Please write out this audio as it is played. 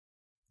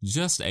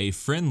Just a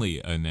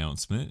friendly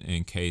announcement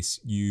in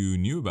case you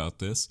knew about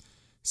this.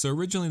 So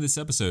originally this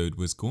episode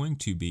was going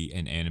to be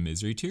an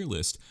Animisery tier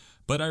list,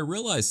 but I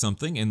realized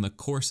something in the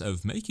course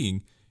of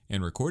making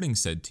and recording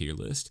said tier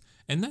list,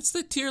 and that's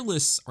that tier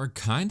lists are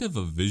kind of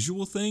a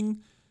visual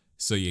thing,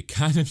 so you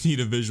kind of need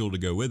a visual to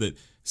go with it.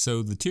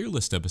 So the tier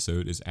list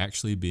episode is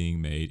actually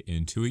being made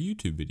into a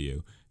YouTube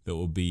video that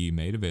will be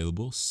made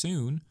available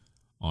soon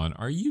on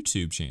our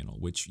YouTube channel,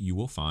 which you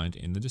will find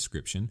in the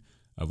description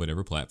of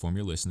whatever platform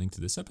you're listening to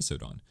this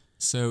episode on.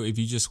 So if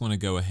you just want to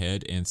go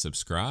ahead and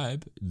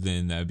subscribe,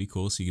 then that'd be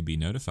cool so you could be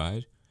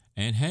notified.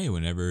 And hey,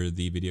 whenever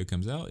the video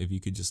comes out, if you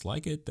could just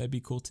like it, that'd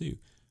be cool too.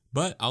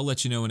 But I'll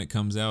let you know when it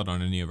comes out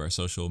on any of our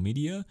social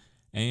media.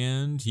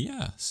 And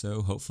yeah,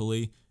 so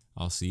hopefully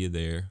I'll see you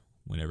there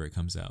whenever it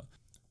comes out.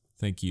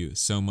 Thank you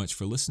so much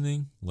for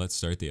listening. Let's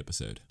start the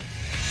episode.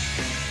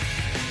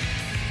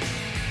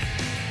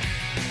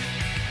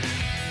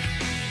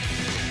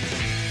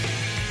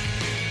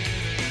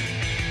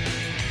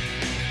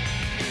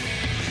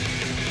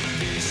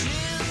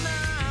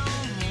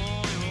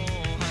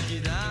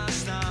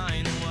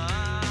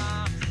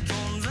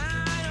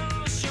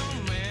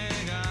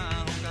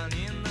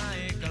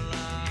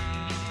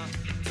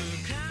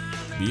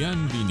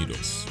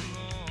 Bienvenidos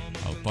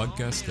al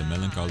podcast de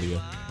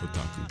Melancolía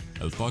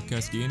Otaku, el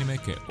podcast de anime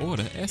que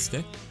ahora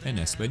está en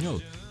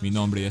español. Mi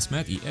nombre es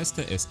Matt y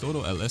este es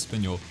todo el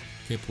español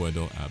que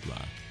puedo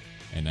hablar.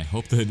 And I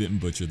hope that I didn't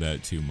butcher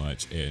that too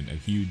much. And a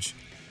huge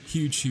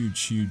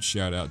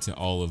shout out to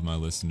all of my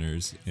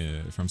listeners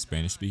from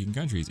Spanish-speaking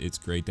countries. It's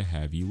great to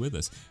have you with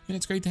us. And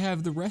it's great to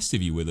have the rest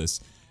of you with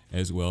us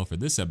as well for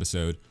this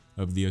episode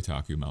of the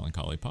Otaku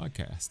Melancholy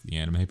Podcast, the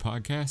anime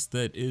podcast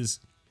that is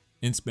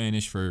in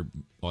Spanish for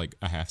like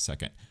a half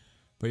second.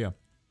 But yeah,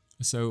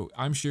 so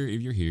I'm sure if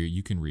you're here,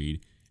 you can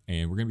read,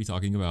 and we're going to be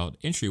talking about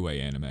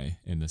entryway anime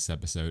in this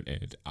episode,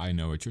 and I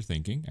know what you're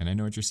thinking, and I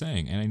know what you're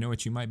saying, and I know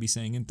what you might be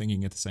saying and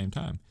thinking at the same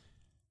time.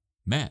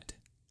 Matt,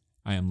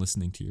 I am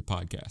listening to your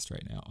podcast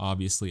right now.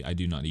 Obviously, I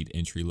do not need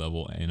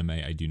entry-level anime.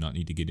 I do not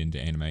need to get into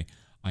anime.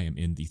 I am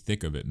in the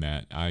thick of it,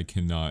 Matt. I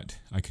cannot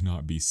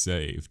be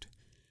saved,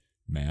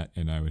 Matt,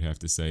 and I would have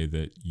to say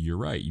that you're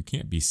right. You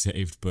can't be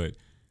saved, but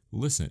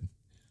listen.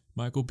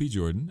 Michael B.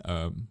 Jordan,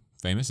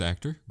 famous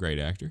actor, great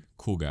actor,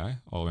 cool guy,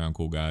 all-around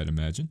cool guy, I'd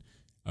imagine,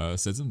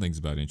 said some things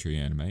about entry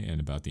anime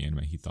and about the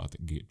anime he thought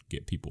that could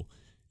get people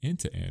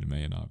into anime,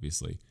 and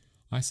obviously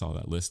I saw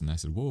that list and I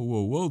said,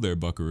 whoa there,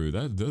 buckaroo,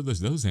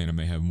 those anime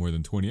have more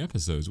than 20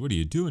 episodes. What are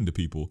you doing to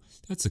people?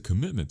 That's a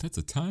commitment. That's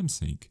a time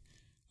sink.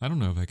 I don't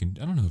know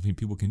if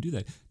people can do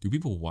that. Do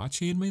people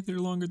watch anime that are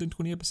longer than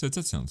 20 episodes?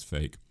 That sounds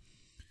fake.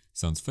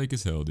 Sounds fake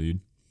as hell, dude.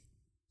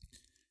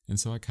 And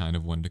so I kind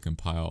of wanted to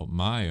compile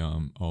my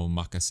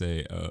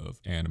omakase of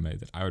anime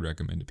that I would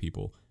recommend to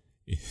people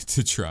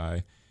to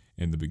try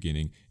in the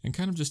beginning, and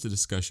kind of just a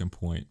discussion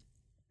point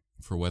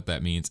for what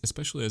that means,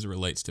 especially as it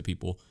relates to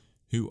people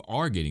who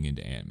are getting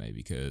into anime,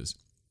 because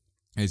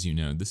as you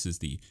know, this is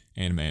the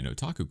Anime and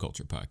Otaku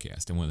Culture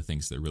podcast, and one of the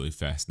things that really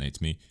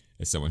fascinates me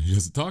as someone who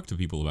doesn't talk to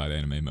people about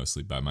anime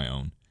mostly by my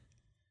own,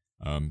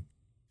 I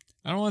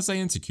don't want to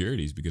say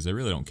insecurities, because I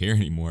really don't care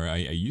anymore. I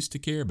used to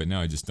care, but now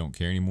I just don't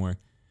care anymore.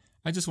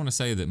 I just want to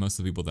say that most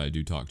of the people that I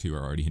do talk to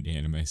are already into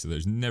anime, so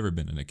there's never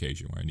been an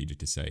occasion where I needed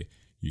to say,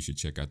 you should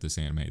check out this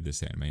anime, and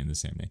this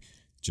anime.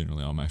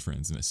 Generally, all my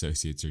friends and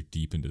associates are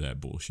deep into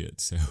that bullshit,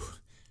 so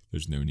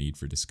there's no need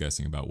for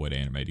discussing about what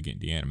anime to get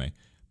into anime.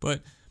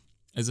 But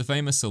as a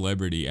famous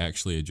celebrity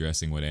actually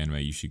addressing what anime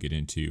you should get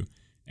into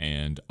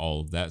and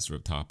all of that sort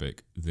of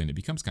topic, then it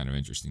becomes kind of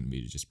interesting to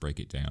me to just break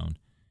it down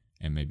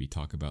and maybe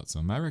talk about some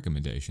of my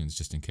recommendations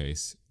just in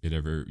case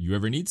you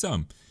ever need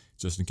some.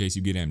 Just in case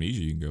you get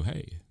amnesia, you can go,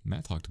 hey,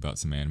 Matt talked about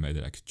some anime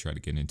that I could try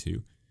to get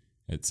into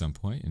at some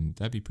point, and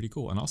that'd be pretty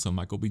cool. And also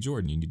Michael B.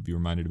 Jordan. You need to be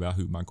reminded about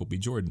who Michael B.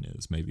 Jordan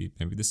is. Maybe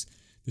this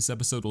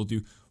episode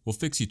will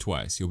fix you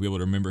twice. You'll be able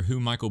to remember who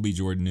Michael B.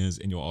 Jordan is,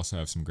 and you'll also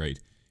have some great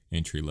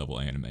entry-level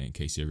anime in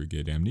case you ever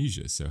get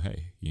amnesia. So,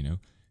 hey,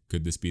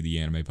 could this be the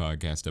anime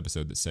podcast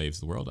episode that saves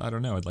the world? I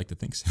don't know. I'd like to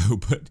think so,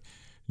 but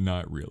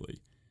not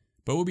really.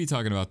 But we'll be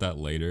talking about that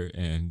later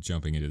and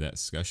jumping into that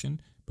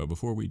discussion. But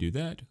before we do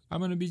that, I'm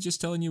going to be just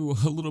telling you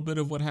a little bit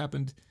of what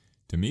happened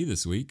to me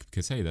this week,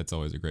 because, hey, that's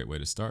always a great way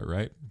to start,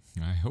 right?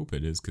 I hope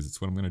it is, because it's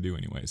what I'm going to do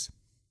anyways.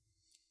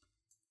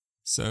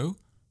 So,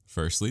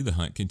 firstly, the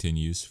hunt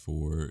continues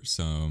for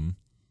some,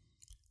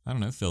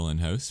 fill-in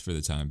hosts for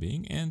the time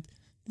being, and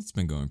it's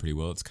been going pretty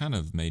well. It's kind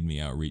of made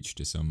me outreach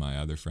to some of my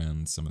other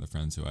friends, some of the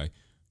friends who I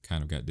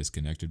kind of got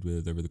disconnected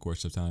with over the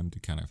course of time, to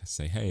kind of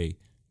say, hey,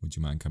 would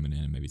you mind coming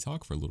in and maybe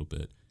talk for a little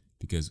bit?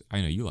 Because I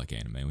know you like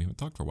anime, and we haven't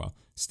talked for a while.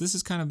 So this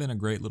has kind of been a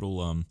great little,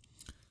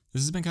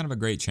 this has been kind of a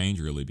great change,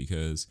 really,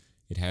 because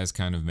it has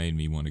kind of made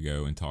me want to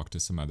go and talk to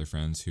some other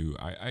friends who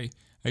I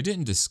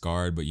didn't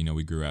discard, but,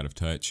 we grew out of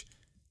touch.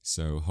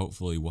 So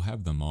hopefully we'll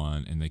have them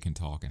on, and they can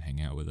talk and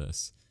hang out with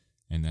us,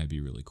 and that'd be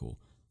really cool.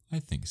 I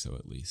think so,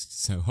 at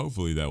least. So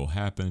hopefully that will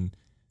happen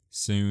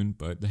soon.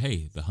 But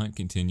hey, the hunt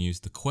continues.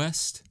 The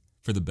quest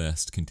for the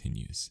best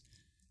continues.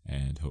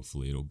 And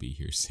hopefully it'll be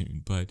here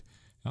soon. But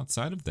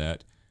outside of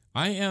that,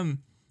 I've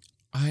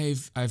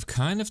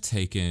kind of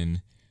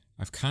taken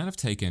what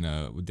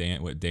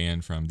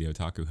Dan from the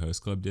Otaku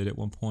Host Club did at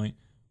one point,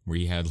 where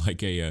he had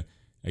like a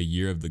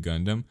year of the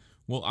Gundam.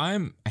 Well,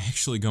 I'm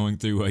actually going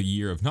through a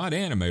year of not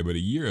anime, but a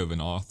year of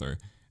an author.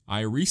 I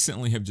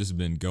recently have just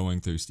been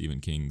going through Stephen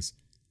King's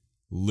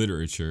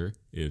literature,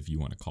 if you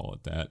want to call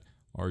it that,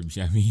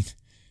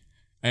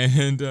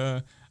 and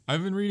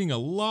I've been reading a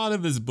lot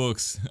of his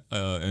books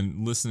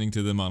and listening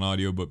to them on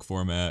audiobook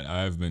format.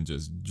 I've been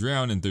just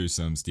drowning through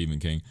some Stephen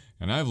King,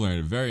 and I've learned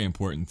a very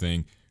important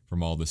thing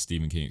from all this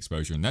Stephen King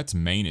exposure, and that's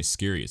Maine is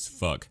scary as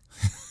fuck.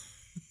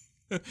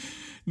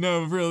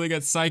 No, really, they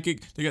got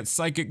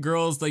psychic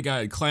girls, they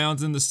got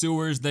clowns in the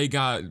sewers, they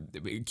got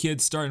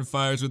kids starting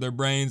fires with their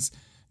brains.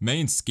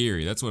 Maine's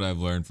scary. That's what I've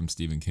learned from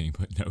Stephen King,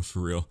 but no, for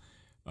real.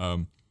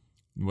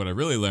 What I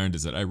really learned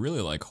is that I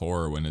really like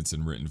horror when it's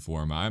in written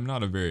form. I'm a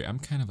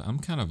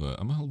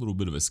little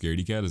bit of a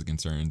scaredy cat as it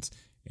concerns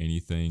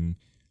anything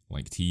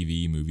like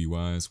TV, movie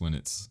wise. When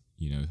it's,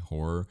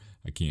 horror,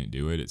 I can't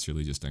do it. It's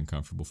really just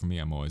uncomfortable for me.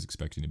 I'm always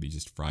expecting to be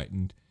just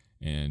frightened,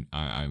 and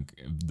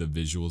the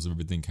visuals of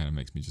everything kind of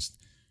makes me just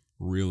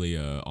really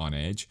on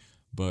edge.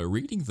 But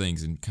reading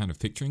things and kind of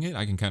picturing it,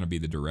 I can kind of be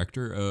the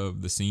director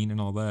of the scene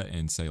and all that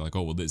and say like,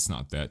 oh, well, it's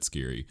not that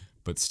scary,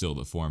 but still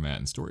the format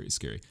and story is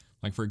scary.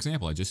 Like, for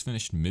example, I just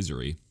finished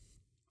Misery,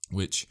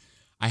 which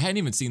I hadn't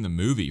even seen the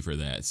movie for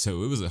that,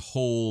 so it was a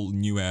whole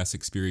new-ass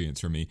experience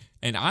for me.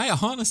 And I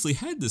honestly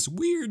had this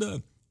weird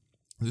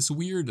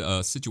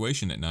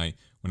situation at night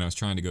when I was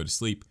trying to go to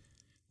sleep,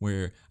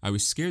 where I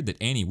was scared that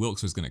Annie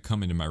Wilkes was going to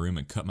come into my room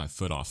and cut my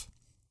foot off.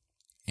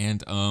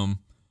 And,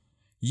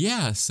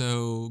 yeah,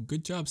 so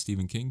good job,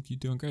 Stephen King. You're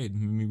doing great.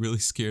 Made me really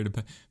scared.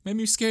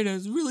 I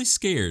was really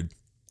scared.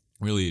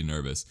 Really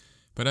nervous.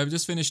 But I've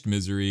just finished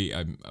Misery.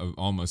 I'm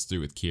almost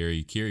through with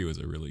Carrie. Carrie was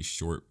a really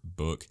short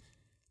book.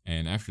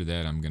 And after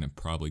that, I'm going to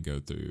probably go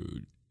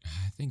through,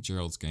 I think,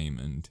 Gerald's Game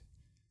and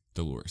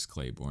Dolores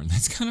Claiborne.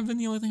 That's kind of been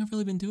the only thing I've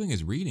really been doing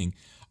is reading.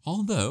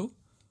 Although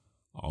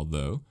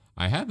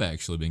I have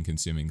actually been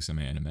consuming some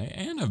anime,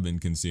 and I've been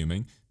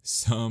consuming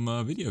some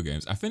video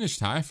games. I finished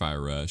Hi-Fi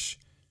Rush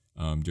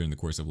during the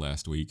course of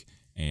last week,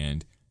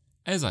 and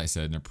as I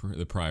said in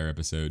the prior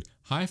episode,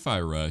 Hi-Fi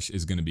Rush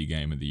is going to be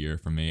game of the year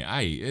for me.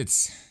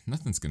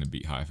 Nothing's going to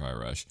beat Hi-Fi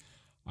Rush.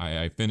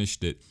 I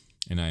finished it,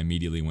 and I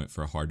immediately went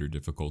for a harder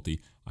difficulty.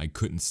 I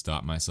couldn't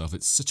stop myself.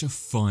 It's such a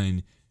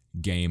fun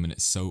game, and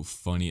it's so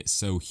funny. It's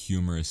so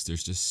humorous.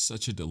 There's just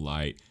such a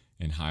delight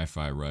in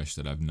Hi-Fi Rush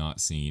that I've not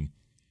seen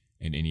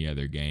in any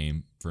other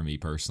game for me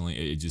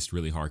personally. It just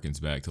really harkens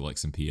back to like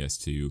some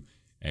PS2,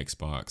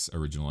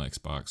 original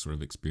Xbox sort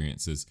of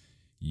experiences.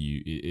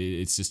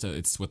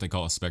 It's what they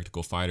call a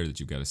spectacle fighter that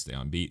you've got to stay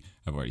on beat.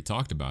 I've already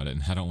talked about it,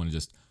 and I don't want to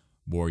just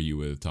bore you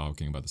with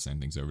talking about the same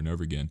things over and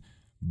over again,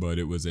 but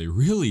it was a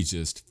really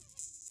just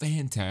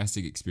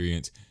fantastic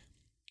experience.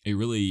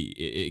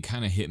 It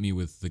kind of hit me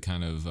with the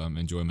kind of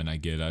enjoyment I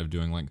get out of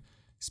doing like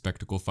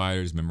spectacle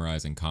fighters,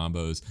 memorizing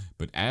combos,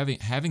 but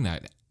having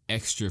that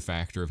extra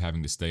factor of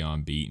having to stay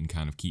on beat and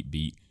kind of keep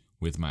beat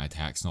with my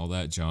attacks and all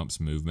that, jumps,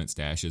 movements,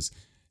 dashes,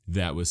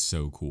 that was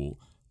so cool.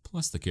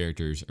 Plus, the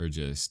characters are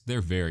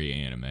they're very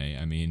anime.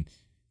 I mean,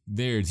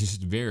 they're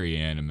just very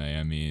anime.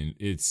 I mean,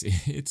 it's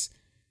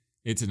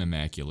an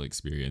immaculate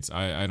experience.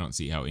 I don't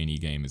see how any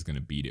game is going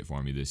to beat it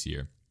for me this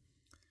year.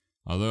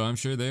 Although I'm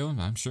sure they will.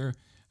 I'm sure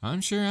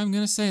I'm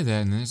going to say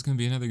that, and there's going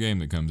to be another game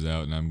that comes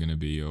out, and I'm going to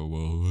be, I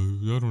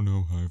don't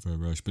know, Hi-Fi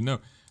Rush. But no,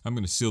 I'm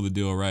going to seal the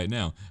deal right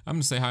now. I'm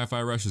going to say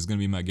Hi-Fi Rush is going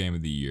to be my game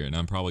of the year, and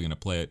I'm probably going to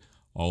play it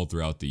all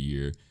throughout the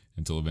year,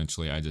 until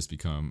eventually I just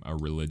become a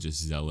religious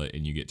zealot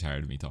and you get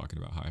tired of me talking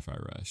about Hi-Fi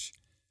Rush.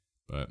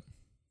 But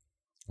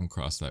we'll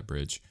cross that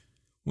bridge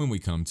when we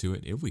come to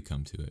it, if we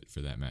come to it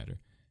for that matter.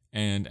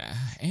 And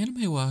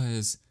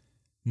anime-wise,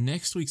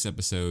 next week's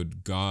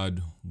episode,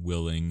 God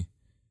willing,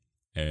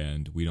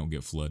 and we don't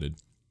get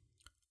flooded,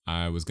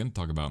 I was going to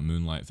talk about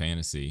Moonlight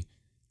Fantasy.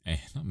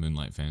 Not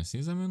Moonlight Fantasy.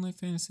 Is that Moonlight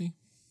Fantasy?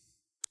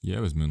 Yeah,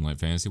 it was Moonlight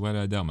Fantasy. Why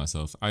did I doubt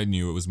myself? I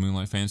knew it was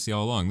Moonlight Fantasy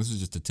all along. This was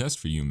just a test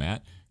for you,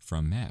 Matt.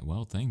 From Matt.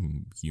 Well,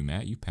 thank you,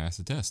 Matt. You passed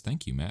the test.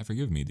 Thank you, Matt, for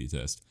giving me the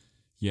test.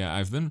 Yeah,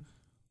 I've been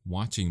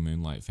watching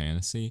Moonlight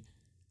Fantasy,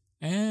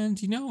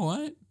 and you know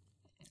what?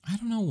 I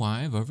don't know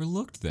why I've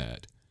overlooked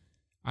that.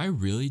 I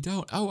really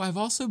don't. Oh, I've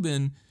also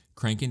been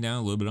cranking down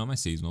a little bit on my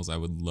seasonals. I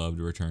would love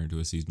to return to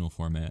a seasonal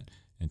format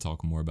and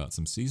talk more about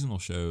some seasonal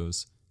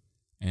shows.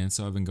 And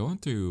so I've been going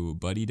through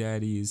Buddy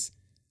Daddies.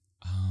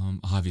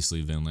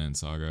 Obviously Vinland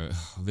Saga.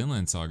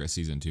 Vinland Saga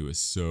Season 2 is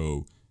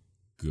so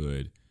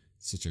good.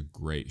 Such a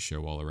great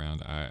show all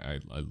around. I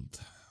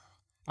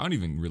don't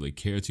even really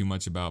care too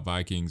much about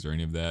Vikings or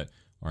any of that,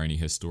 or any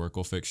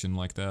historical fiction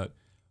like that.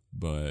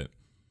 But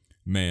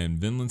man,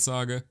 Vinland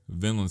Saga's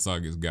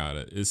got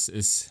it.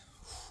 It's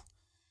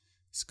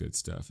good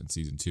stuff. And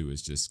Season 2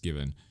 is just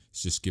giving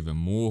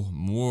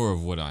more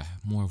of what I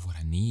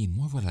need,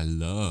 more of what I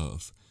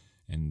love.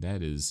 And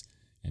that's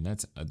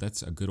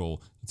a good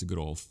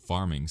old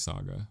farming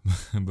saga.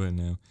 But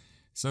no.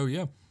 So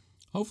yeah,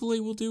 hopefully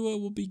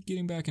we'll be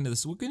getting back into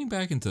this. We're getting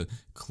back into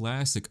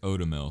classic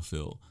Otomel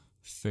feel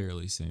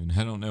fairly soon.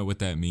 I don't know what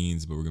that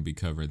means, but we're going to be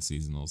covering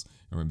seasonals,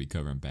 and we're going to be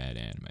covering bad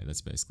anime.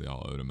 That's basically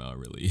all Otomel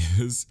really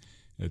is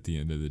at the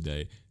end of the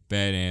day.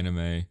 Bad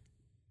anime,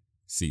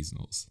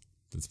 seasonals.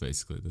 That's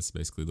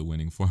basically the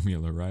winning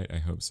formula, right? I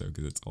hope so,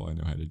 because it's all I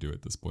know how to do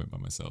at this point by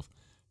myself.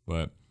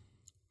 But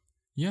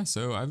yeah,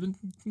 so I've been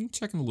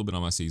checking a little bit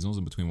on my seasonals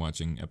in between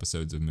watching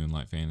episodes of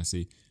Moonlight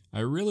Fantasy.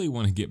 I really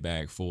want to get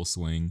back full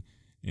swing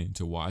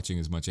into watching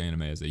as much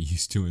anime as I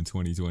used to in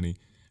 2020,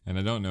 and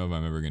I don't know if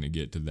I'm ever going to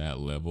get to that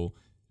level,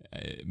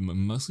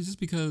 mostly just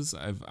because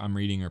I'm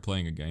reading or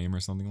playing a game or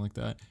something like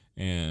that,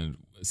 and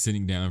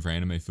sitting down for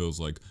anime feels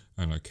like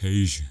an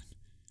occasion.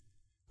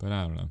 But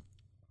I don't know.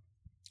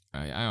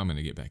 I'm going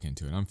to get back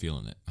into it. I'm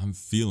feeling it.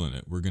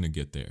 We're going to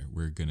get there.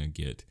 We're going to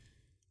get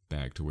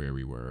back to where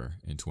we were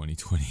in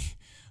 2020,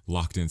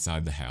 locked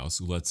inside the house.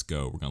 Let's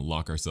go. We're going to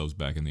lock ourselves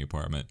back in the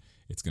apartment.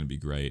 It's going to be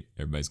great.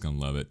 Everybody's going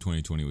to love it.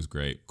 2020 was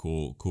great.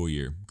 Cool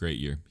year. Great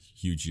year.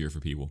 Huge year for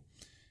people.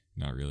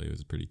 Not really. It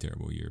was a pretty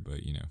terrible year, but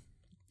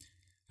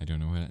I don't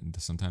know what.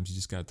 Sometimes you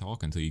just got to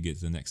talk until you get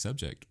to the next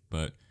subject.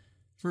 But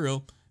for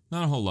real,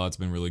 not a whole lot's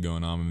been really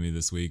going on with me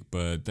this week,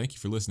 but thank you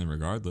for listening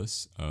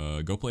regardless.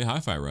 Go play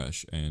Hi-Fi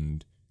Rush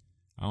and,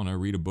 I don't know,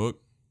 read a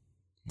book,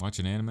 watch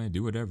an anime,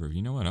 do whatever.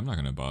 You know what? I'm not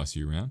going to boss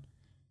you around.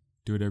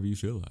 Do whatever you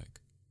feel like.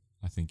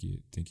 I think you're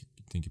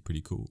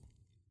pretty cool.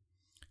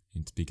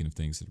 And speaking of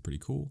things that are pretty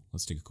cool,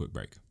 let's take a quick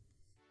break.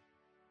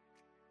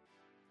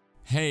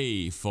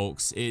 Hey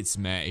folks, it's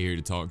Matt here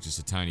to talk just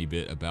a tiny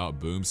bit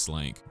about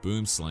Boomslank.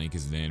 Boomslank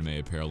is an anime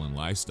apparel and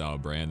lifestyle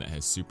brand that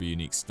has super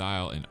unique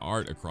style and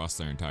art across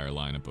their entire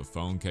lineup of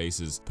phone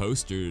cases,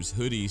 posters,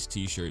 hoodies,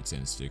 t-shirts,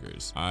 and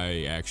stickers.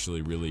 I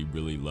actually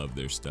really love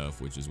their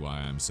stuff, which is why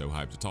I'm so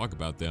hyped to talk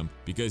about them,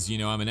 because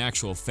I'm an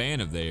actual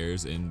fan of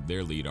theirs and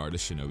their lead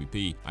artist Shinobi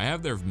P. I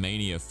have their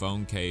Mania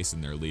phone case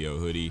and their Leo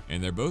hoodie,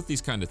 and they're both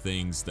these kind of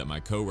things that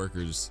my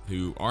coworkers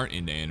who aren't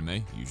into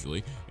anime,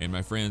 usually, and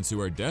my friends who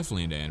are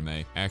definitely into anime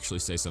actually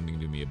say something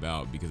to me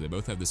about, because they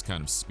both have this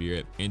kind of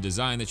spirit and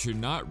design that you're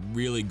not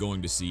really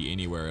going to see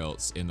anywhere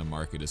else in the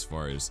market as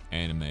far as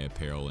anime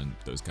apparel and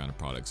those kind of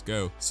products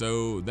go.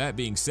 So that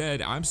being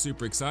said, I'm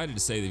super excited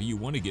to say that if you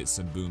want to get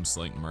some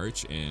Boomslank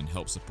merch and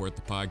help support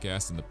the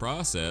podcast in the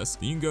process,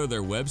 you can go to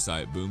their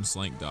website,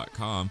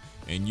 boomslank.com,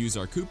 and use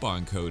our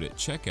coupon code at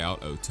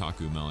checkout,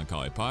 Otaku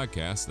Melancholy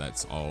Podcast,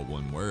 that's all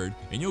one word,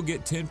 and you'll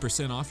get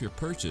 10% off your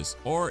purchase.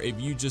 Or if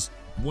you just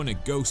want to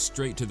go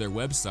straight to their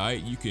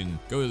website, you can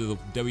go to the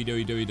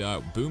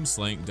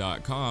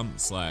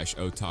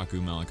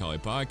www.boomslank.com/Otaku Melancholy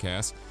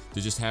Podcast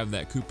to just have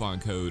that coupon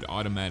code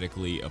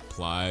automatically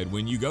applied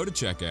when you go to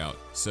checkout.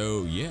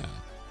 So yeah,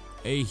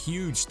 a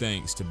huge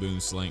thanks to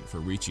Boomslank for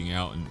reaching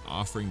out and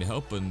offering to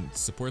help and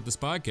support this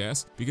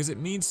podcast, because it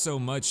means so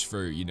much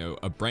for,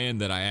 a brand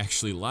that I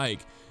actually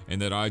like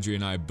and that Audrey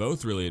and I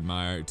both really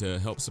admire to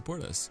help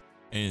support us.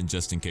 And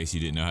just in case you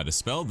didn't know how to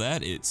spell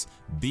that, it's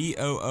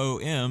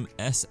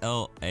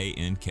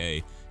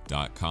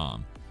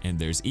BOOMSLANK.com. And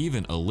there's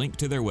even a link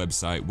to their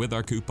website with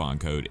our coupon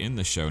code in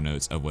the show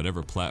notes of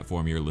whatever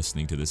platform you're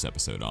listening to this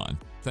episode on.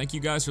 Thank you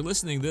guys for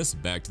listening to this.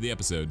 Back to the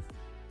episode.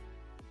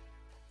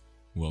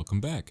 Welcome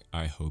back.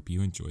 I hope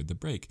you enjoyed the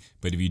break.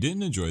 But if you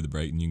didn't enjoy the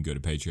break, then you can go to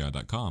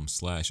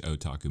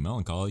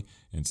patreon.com/otakumelancholy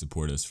and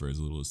support us for as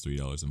little as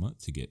 $3 a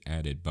month to get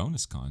added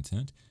bonus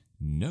content,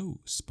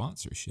 no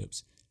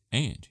sponsorships,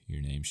 and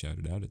your name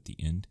shouted out at the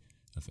end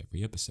of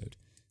every episode.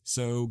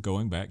 So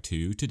going back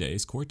to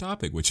today's core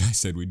topic, which I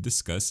said we'd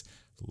discuss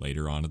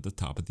later on at the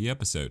top of the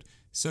episode.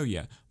 So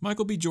yeah,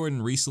 Michael B.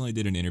 Jordan recently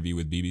did an interview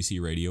with BBC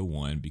Radio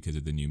 1 because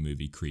of the new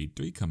movie Creed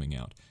 3 coming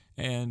out.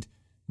 And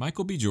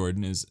Michael B.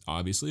 Jordan is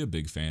obviously a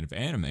big fan of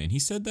anime, and he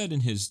said that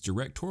in his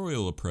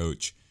directorial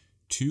approach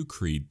to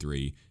Creed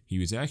 3, he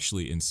was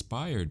actually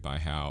inspired by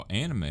how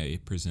anime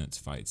presents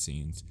fight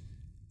scenes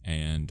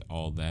and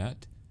all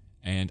that.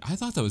 And I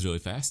thought that was really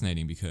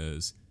fascinating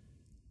because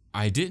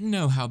I didn't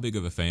know how big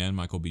of a fan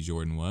Michael B.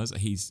 Jordan was.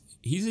 He's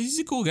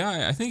a cool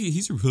guy. I think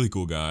he's a really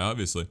cool guy,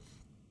 obviously.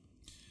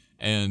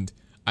 And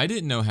I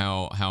didn't know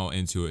how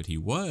into it he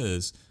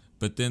was,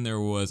 but then there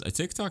was a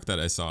TikTok that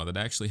I saw that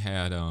actually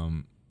had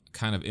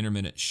kind of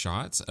intermittent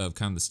shots of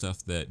kind of the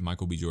stuff that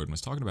Michael B. Jordan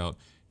was talking about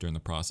during the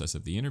process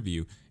of the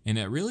interview. And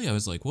I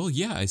was like, well,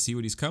 yeah, I see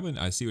what he's coming.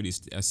 I see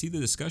the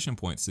discussion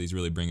points that he's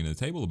really bringing to the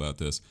table about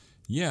this.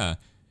 Yeah.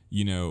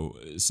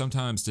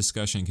 Sometimes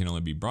discussion can only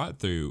be brought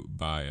through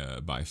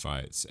by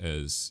fights,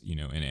 as, in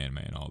anime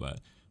and all that,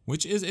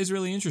 which is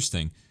really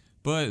interesting.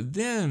 But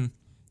then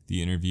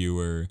the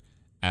interviewer,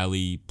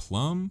 Ali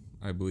Plumb,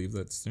 I believe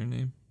that's their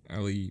name,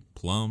 Ali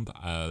Plumb.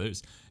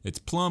 It's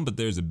Plum, but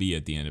there's a B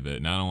at the end of it,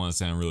 and I don't want to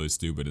sound really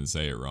stupid and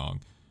say it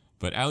wrong.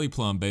 But Ali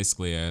Plumb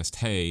basically asked,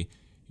 hey,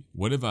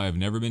 what if I've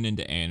never been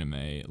into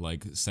anime?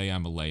 Like, say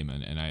I'm a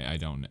layman and I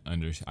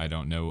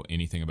don't know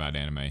anything about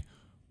anime.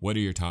 What are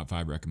your top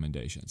 5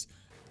 recommendations?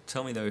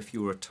 Tell me, though, if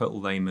you were a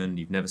total layman,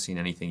 you've never seen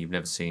anything, you've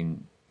never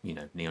seen,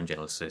 Neon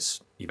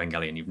Genesis,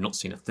 Evangelion, you've not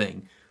seen a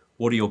thing,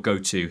 what are your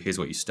go-to, here's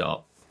where you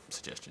start,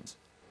 suggestions?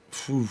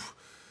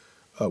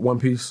 One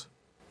Piece,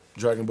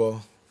 Dragon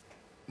Ball,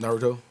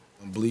 Naruto,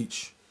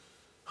 Bleach,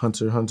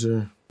 Hunter x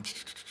Hunter.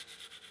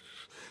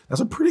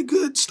 That's a pretty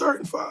good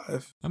starting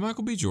 5.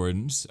 Michael B.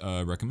 Jordan's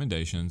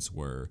recommendations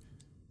were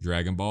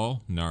Dragon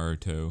Ball,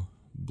 Naruto,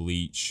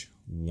 Bleach,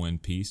 One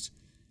Piece,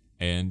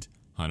 and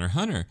Hunter x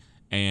Hunter.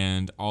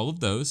 And all of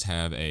those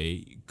have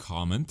a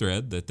common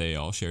thread that they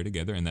all share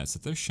together, and that's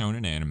that they're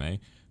shonen anime.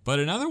 But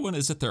another one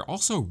is that they're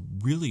also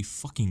really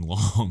fucking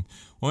long.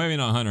 Well, maybe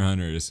not Hunter x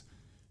Hunter as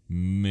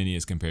many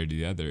as compared to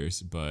the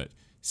others, but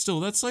still,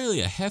 that's a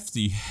really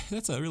hefty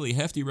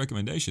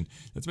recommendation.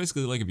 That's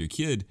basically like if your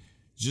kid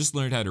just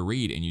learned how to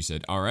read and you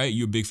said, all right,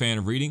 you a big fan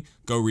of reading?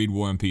 Go read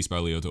War and Peace by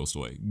Leo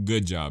Tolstoy.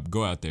 Good job.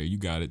 Go out there. You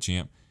got it,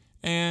 champ.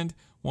 And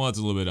while it's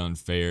a little bit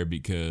unfair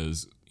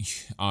because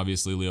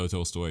obviously Leo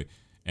Tolstoy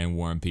and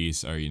War and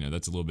Peace are,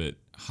 that's a little bit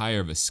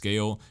higher of a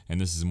scale, and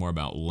this is more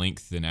about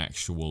length than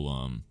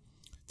actual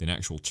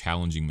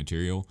challenging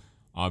material.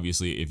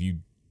 Obviously,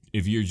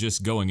 if you're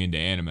just going into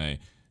anime,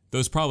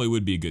 those probably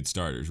would be good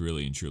starters,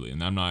 really and truly.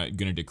 And I'm not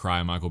going to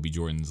decry Michael B.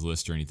 Jordan's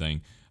list or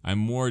anything. I'm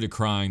more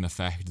decrying the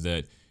fact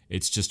that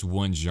it's just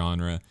one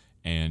genre,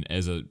 and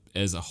as a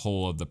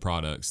whole of the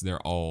products,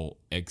 they're all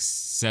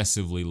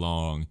excessively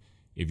long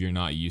if you're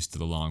not used to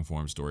the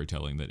long-form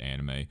storytelling that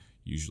anime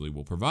usually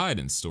will provide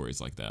in stories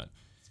like that.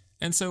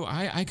 And so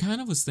I kind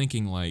of was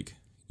thinking like,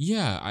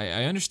 yeah,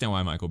 I understand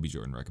why Michael B.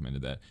 Jordan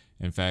recommended that.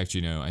 In fact,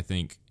 I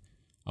think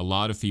a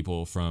lot of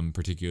people from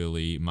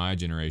particularly my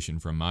generation,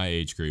 from my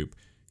age group,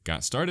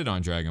 got started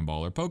on Dragon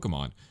Ball or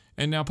Pokemon.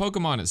 And now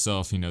Pokemon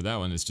itself, that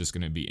one is just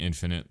going to be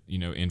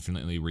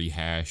infinitely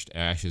rehashed.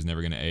 Ash is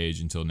never going to age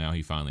until now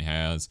he finally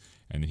has,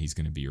 and then he's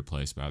going to be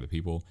replaced by other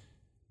people.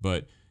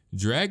 But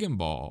Dragon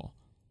Ball,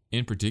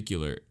 in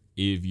particular,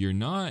 if you're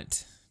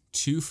not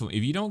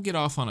if you don't get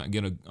off on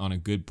a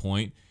good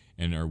point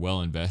and are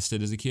well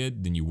invested as a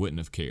kid, then you wouldn't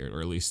have cared, or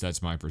at least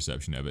that's my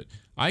perception of it.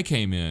 I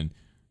came in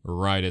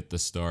right at the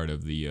start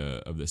of the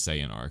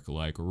Saiyan arc,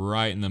 like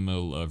right in the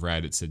middle of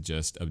Raditz had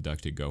just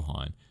abducted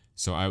Gohan.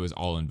 So I was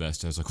all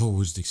invested. I was like, oh,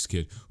 who's this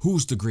kid?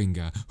 Who's the green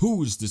guy?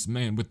 Who is this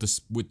man with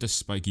the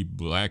spiky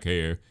black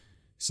hair?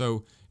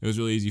 So it was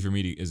really easy for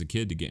me as a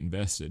kid to get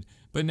invested.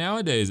 But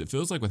nowadays, it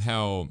feels like with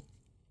how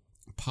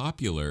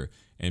popular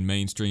and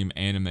mainstream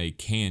anime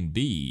can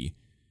be,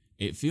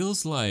 it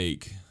feels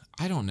like,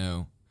 I don't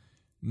know,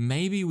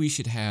 maybe we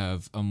should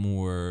have a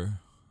more,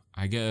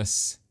 I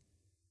guess,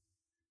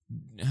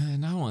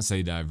 and I don't want to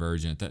say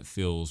divergent. That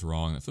feels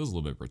wrong. That feels a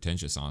little bit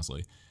pretentious,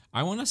 honestly.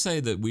 I want to say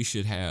that we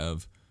should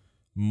have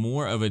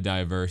more of a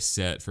diverse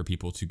set for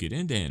people to get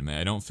into anime.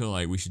 I don't feel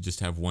like we should just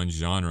have one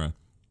genre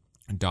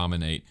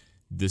dominate.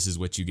 This is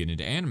what you get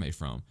into anime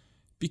from.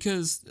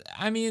 Because,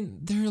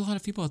 there are a lot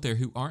of people out there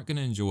who aren't going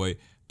to enjoy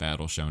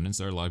battle shonens.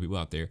 There are a lot of people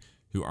out there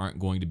who aren't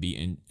going to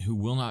be who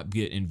will not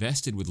get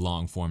invested with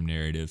long form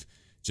narrative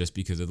just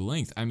because of the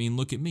length.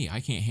 Look at me. I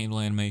can't handle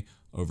anime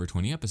over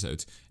 20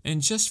 episodes.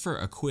 And just for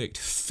a quick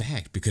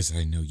fact, because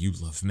I know you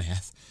love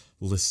math,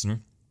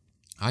 listener,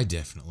 I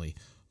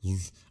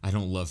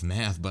don't love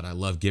math, but I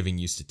love giving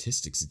you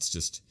statistics. It's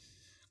just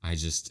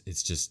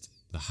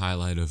the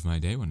highlight of my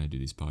day when I do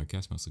these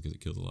podcasts, mostly because it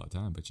kills a lot of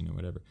time, but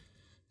whatever.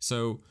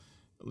 So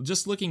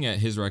just looking at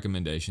his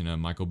recommendation of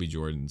Michael B.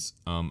 Jordan's,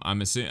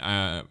 I'm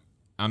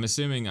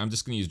assuming I'm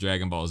just going to use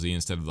Dragon Ball Z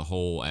instead of the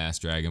whole ass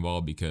Dragon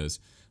Ball,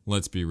 because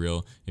let's be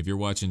real, if you're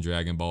watching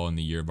Dragon Ball in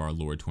the year of our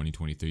Lord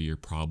 2023, you're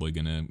probably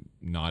going to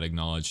not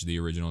acknowledge the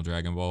original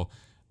Dragon Ball.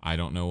 I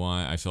don't know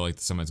why. I feel like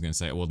someone's going to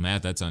say, well,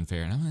 Matt, that's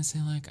unfair. And I'm going to say,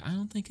 I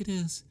don't think it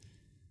is.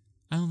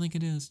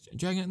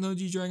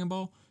 Dragon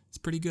Ball, it's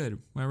pretty good.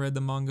 When I read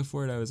the manga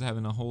for it, I was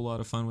having a whole lot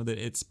of fun with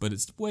it. But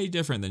it's way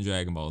different than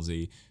Dragon Ball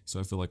Z. So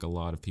I feel like a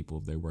lot of people,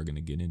 if they were going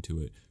to get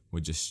into it,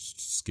 would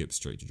just skip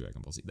straight to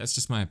Dragon Ball Z. That's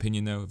just my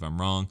opinion, though. If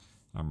I'm wrong,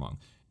 I'm wrong.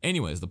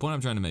 Anyways, the point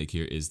I'm trying to make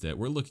here is that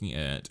we're looking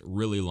at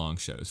really long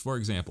shows. For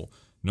example,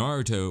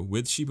 Naruto,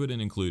 with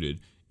Shippuden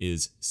included,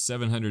 is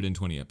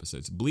 720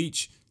 episodes.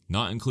 Bleach,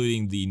 not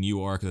including the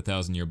new arc, the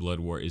 1,000-Year Blood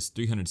War, is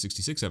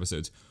 366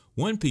 episodes.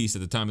 One Piece,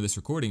 at the time of this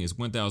recording, is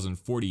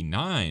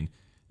 1,049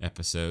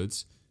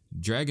 episodes.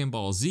 Dragon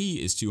Ball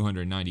Z is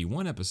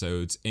 291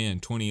 episodes,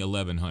 and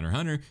 2011 Hunter x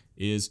Hunter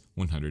is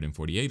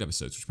 148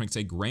 episodes, which makes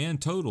a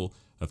grand total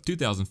of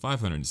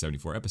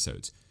 2,574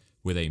 episodes,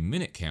 with a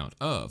minute count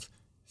of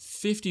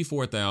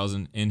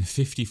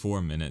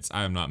 54,054 minutes.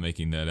 I am not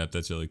making that up.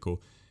 That's really cool.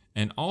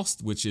 And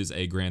also, which is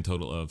a grand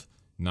total of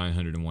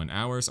 901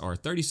 hours, or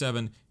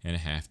 37 and a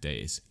half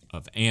days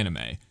of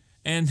anime.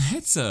 And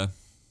that's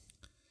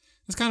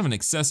kind of an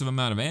excessive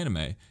amount of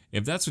anime.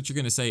 If that's what you're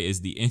going to say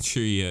is the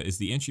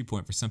entry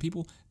point for some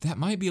people, that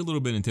might be a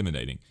little bit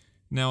intimidating.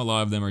 Now, a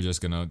lot of them are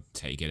just going to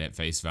take it at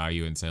face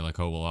value and say like,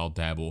 oh, well, I'll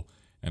dabble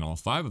in all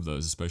 5 of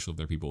those, especially if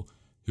they're people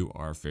who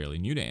are fairly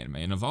new to anime.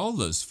 And of all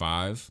those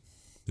 5,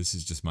 this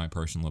is just my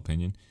personal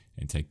opinion,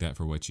 and take that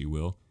for what you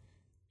will.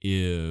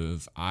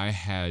 If I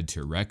had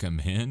to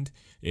recommend,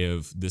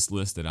 if this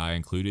list that I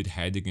included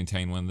had to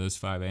contain one of those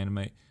 5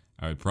 anime,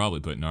 I would probably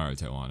put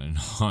Naruto on it, in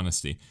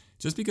honesty.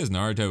 Just because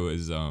Naruto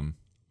is,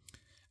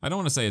 I don't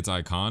want to say it's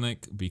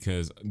iconic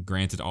because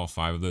granted all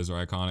 5 of those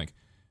are iconic,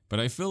 but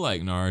I feel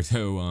like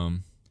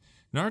Naruto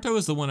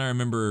is the one I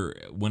remember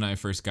when I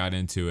first got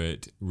into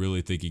it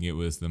really thinking it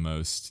was the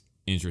most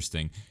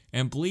interesting.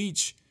 And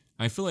Bleach,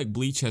 I feel like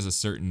Bleach has a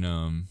certain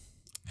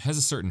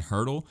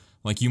hurdle.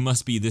 Like you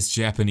must be this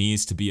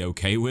Japanese to be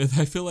okay with.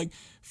 I feel like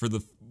for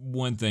the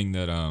one thing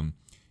that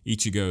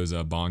Ichigo's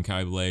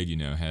Bankai blade,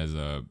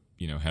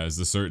 has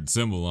a certain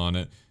symbol on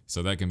it,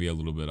 so that can be a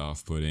little bit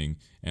off-putting.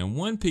 And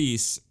One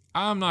Piece,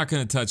 I'm not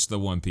going to touch the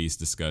One Piece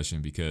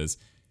discussion because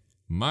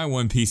my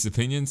One Piece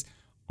opinions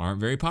aren't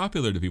very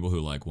popular to people who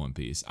like One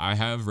Piece. I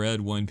have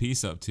read One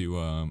Piece up to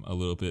a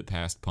little bit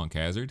past Punk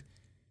Hazard,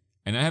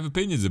 and I have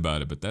opinions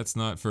about it, but that's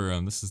not for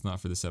this is not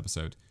for this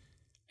episode.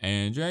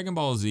 And Dragon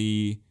Ball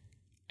Z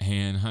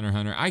and Hunter x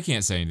Hunter, I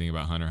can't say anything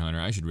about Hunter x Hunter.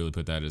 I should really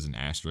put that as an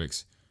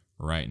asterisk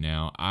right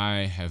now.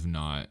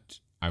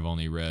 I've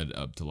only read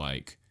up to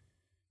like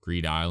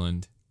Greed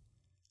Island,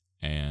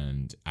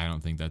 and I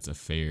don't think that's a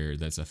fair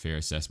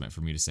assessment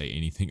for me to say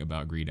anything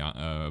about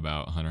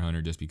about Hunter x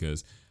Hunter just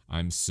because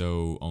I'm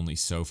only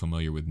so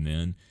familiar with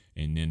Nen,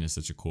 and Nen is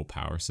such a cool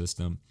power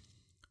system.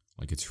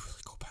 Like it's a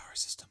really cool power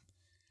system,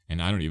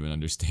 and I don't even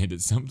understand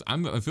it.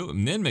 I feel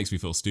Nen makes me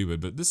feel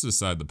stupid, but this is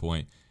beside the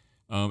point.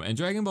 And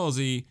Dragon Ball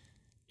Z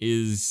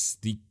is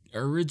the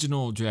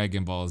original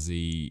Dragon Ball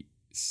Z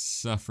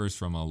suffers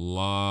from a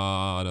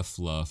lot of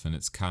fluff, and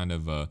it's kind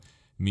of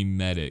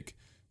mimetic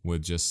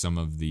with just some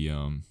of the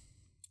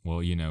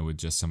with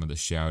just some of the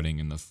shouting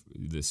and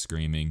the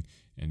screaming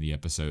and the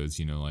episodes,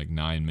 like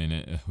 9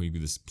 minute,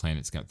 this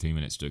planet's got 3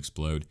 minutes to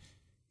explode.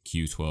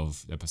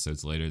 12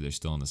 episodes later, they're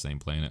still on the same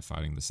planet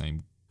fighting the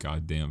same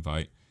goddamn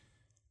fight.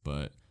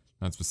 But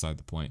that's beside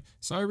the point.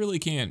 So I really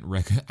can't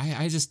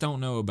I just don't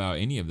know about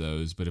any of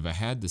those, but if I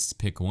had to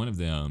pick one of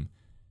them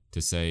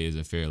to say is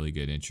a fairly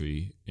good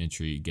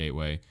entry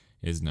gateway,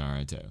 is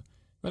Naruto.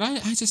 But I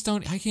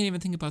can't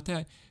even think about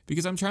that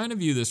because I'm trying to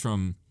view this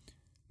from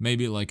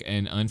maybe like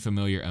an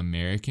unfamiliar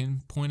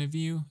American point of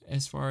view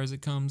as far as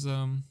it comes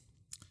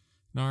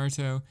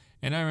Naruto.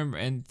 And I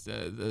remember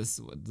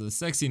the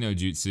sexy no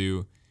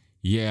jutsu.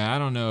 Yeah, I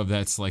don't know if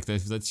that's like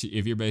that's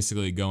if you're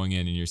basically going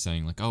in and you're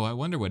saying like, oh, I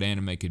wonder what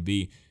anime could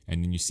be,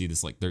 and then you see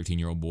this like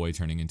 13-year-old boy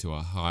turning into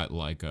a hot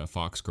like a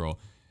fox girl,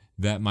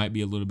 that might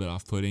be a little bit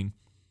off-putting.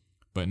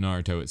 But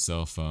Naruto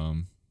itself,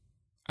 I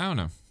don't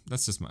know.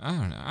 That's just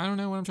I don't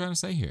know what I'm trying to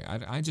say here.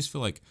 I just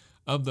feel like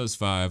of those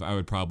 5, I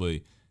would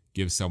probably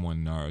give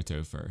someone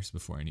Naruto first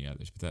before any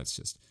others. But that's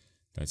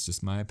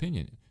just my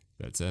opinion.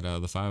 That said,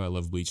 the 5 I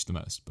love Bleach the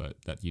most. But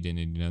that you didn't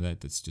need to know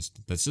that. That's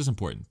just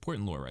important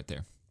lore right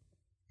there.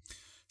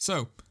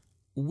 So,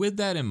 with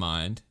that in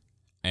mind,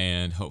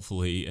 and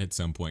hopefully at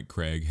some point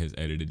Craig has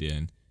edited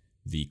in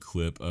the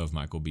clip of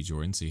Michael B.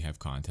 Jordan so you have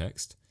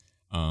context,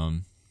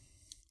 I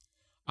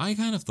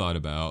kind of thought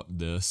about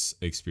this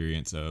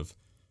experience of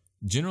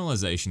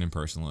generalization and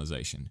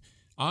personalization.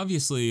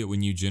 Obviously,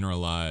 when you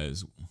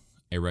generalize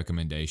a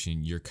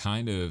recommendation, you're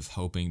kind of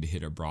hoping to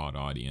hit a broad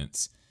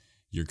audience.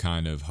 You're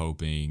kind of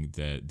hoping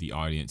that the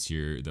audience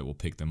here that will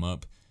pick them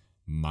up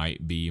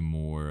might be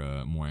more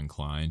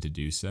inclined to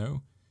do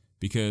so.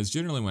 Because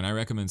generally when I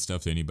recommend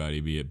stuff to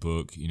anybody, be it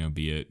book,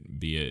 be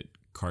it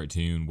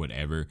cartoon,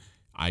 whatever,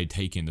 I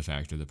take into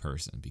factor the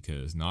person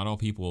because not all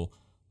people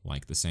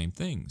like the same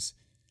things.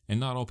 And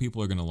not all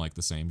people are going to like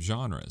the same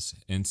genres.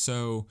 And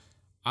so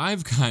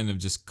I've kind of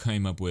just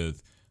came up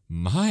with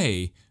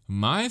my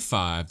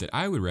 5 that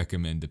I would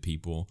recommend to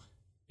people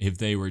if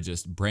they were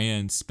just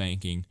brand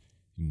spanking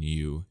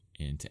new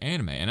into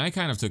anime. And I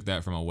kind of took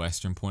that from a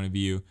Western point of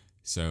view.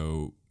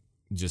 So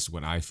just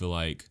what I feel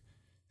like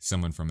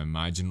someone from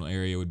my general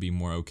area would be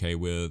more okay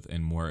with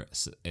and more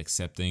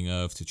accepting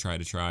of to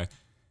try.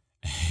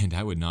 And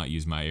I would not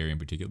use my area in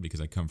particular because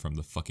I come from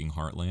the fucking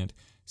heartland.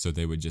 So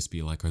they would just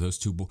be like, are those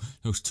two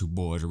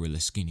boys are really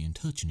skinny and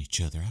touching each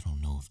other? I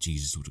don't know if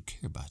Jesus would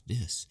care about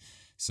this.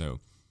 So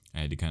I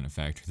had to kind of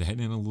factor that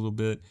in a little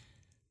bit.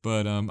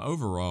 But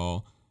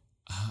overall,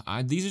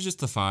 these are just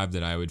the 5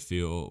 that I would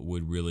feel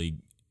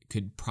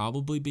could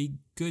probably be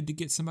good to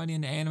get somebody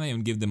into anime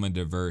and give them a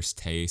diverse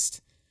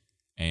taste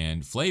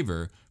and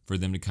flavor for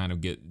them to kind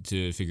of get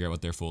to figure out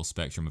what their full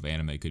spectrum of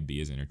anime could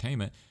be as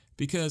entertainment.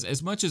 Because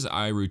as much as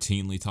I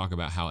routinely talk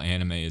about how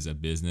anime is a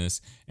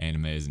business,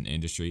 anime is an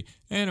industry,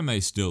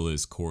 anime still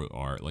is core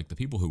art. Like the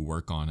people who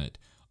work on it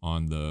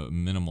on the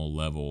minimal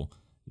level,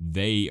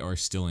 they are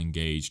still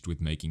engaged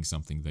with making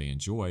something they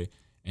enjoy.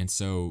 And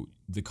so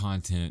the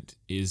content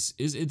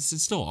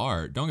it's still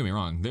art. Don't get me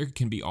wrong. There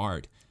can be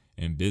art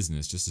and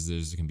business just as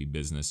there can be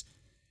business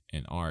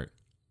and art.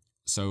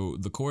 So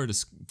the core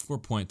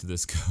point to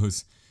this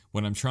goes,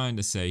 what I'm trying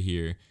to say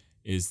here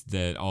is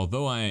that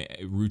although I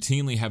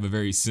routinely have a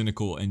very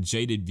cynical and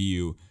jaded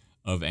view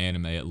of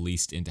anime, at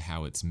least into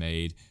how it's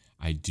made,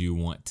 I do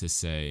want to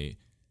say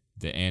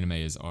that anime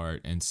is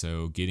art, and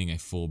so getting a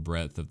full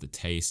breadth of the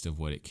taste of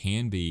what it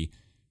can be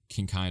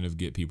can kind of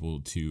get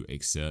people to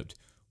accept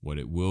what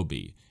it will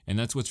be. And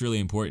that's what's really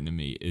important to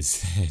me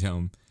is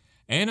that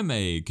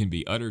Anime can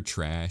be utter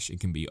trash, it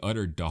can be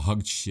utter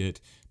dog shit,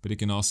 but it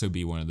can also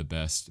be one of the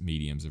best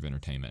mediums of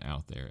entertainment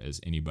out there, as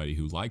anybody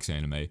who likes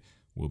anime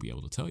will be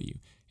able to tell you.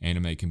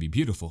 Anime can be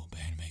beautiful, but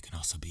anime can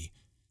also be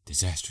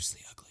disastrously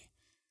ugly.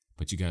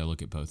 But you gotta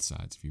look at both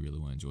sides if you really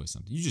want to enjoy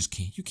something. You just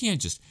can't. You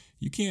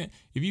can't.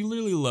 If you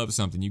literally love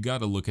something, you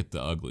gotta look at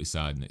the ugly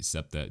side and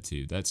accept that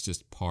too. That's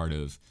just part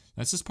of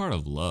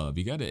love.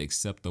 You gotta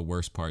accept the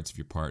worst parts of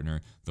your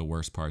partner, the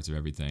worst parts of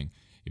everything,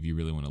 if you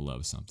really want to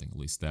love something. At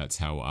least that's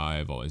how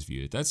I've always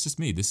viewed it. That's just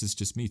me. This is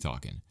just me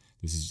talking.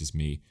 This is just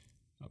me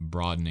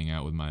broadening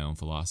out with my own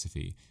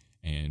philosophy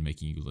and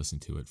making you listen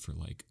to it for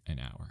like an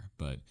hour.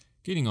 But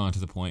getting on to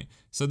the point.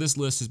 So this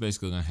list is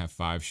basically going to have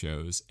 5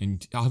 shows.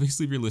 And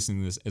obviously, if you're listening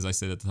to this, as I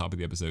said at the top of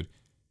the episode,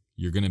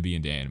 you're going to be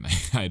into anime,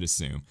 I'd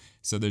assume.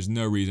 So there's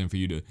no reason for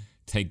you to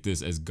take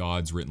this as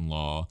God's written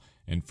law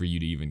and for you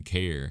to even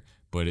care.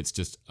 But it's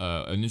just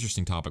an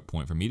interesting topic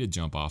point for me to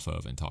jump off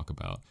of and talk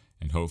about.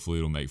 And hopefully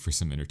it'll make for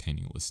some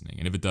entertaining listening.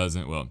 And if it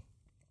doesn't, well,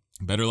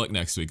 better luck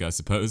next week, I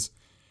suppose.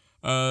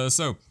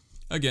 So,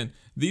 again,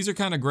 these are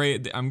kind of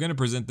great. I'm going to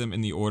present them in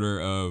the order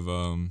of...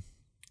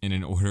 in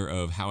an order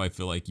of how I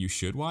feel like you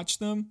should watch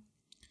them.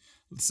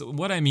 So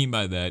what I mean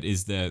by that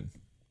is that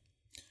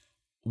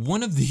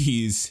one of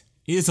these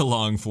is a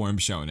long-form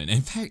shonen.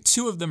 In fact,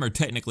 2 of them are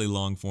technically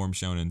long-form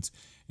shonens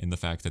in the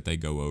fact that they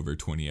go over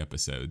 20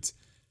 episodes.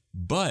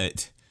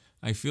 But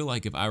I feel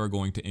like if I were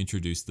going to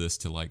introduce this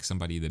to like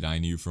somebody that I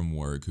knew from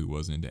work who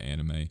was into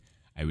anime,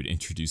 I would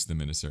introduce them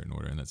in a certain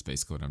order. And that's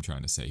basically what I'm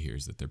trying to say here,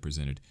 is that they're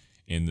presented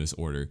in this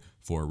order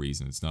for a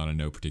reason. It's not a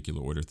no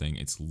particular order thing.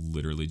 It's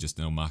literally just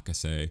an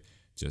omakase.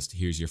 Just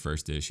here's your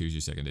first dish, here's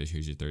your second dish,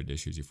 here's your third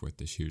dish, here's your fourth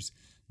dish, here's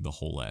the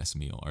whole last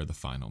meal or the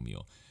final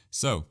meal.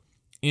 So,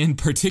 in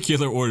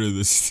particular order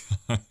this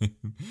time,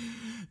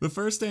 the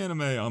first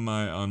anime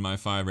on my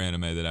 5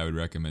 anime that I would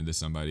recommend to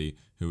somebody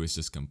who is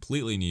just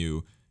completely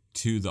new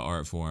to the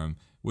art form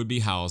would be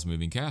Howl's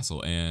Moving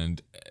Castle.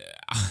 And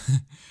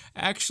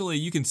actually,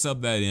 you can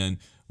sub that in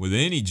with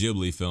any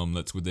Ghibli film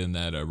that's within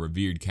that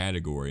revered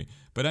category.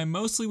 But I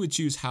mostly would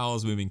choose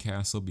Howl's Moving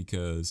Castle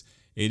because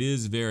it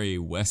is very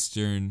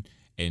Western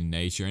in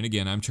nature. And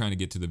again, I'm trying to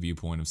get to the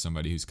viewpoint of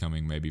somebody who's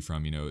coming maybe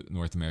from,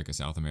 North America,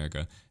 South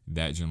America,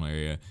 that general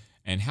area.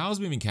 And Howl's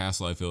Moving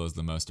Castle, I feel, is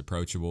the most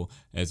approachable.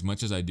 As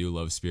much as I do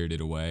love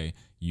Spirited Away,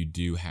 you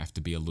do have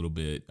to be a little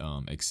bit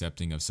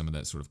accepting of some of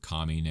that sort of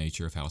kami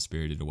nature of how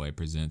Spirited Away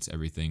presents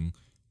everything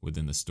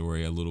within the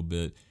story a little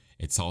bit.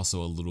 It's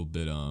also a little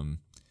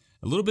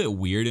bit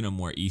weird in a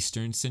more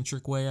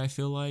Eastern-centric way, I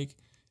feel like,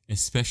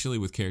 especially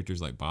with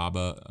characters like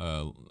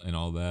Baba and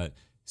all that.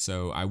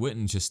 So I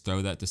wouldn't just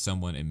throw that to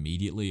someone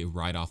immediately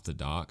right off the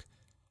dock,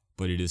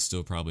 but it is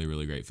still probably a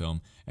really great film.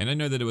 And I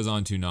know that it was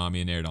on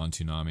Toonami and aired on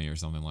Toonami or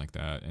something like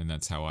that, and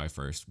that's how I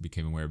first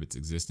became aware of its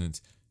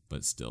existence.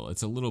 But still,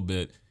 it's a little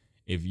bit,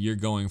 if you're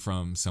going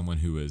from someone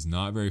who is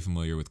not very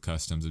familiar with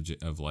customs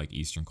of like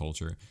Eastern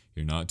culture,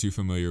 you're not too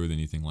familiar with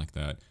anything like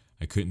that,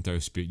 I couldn't throw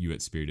you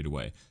at Spirited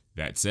Away.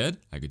 That said,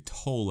 I could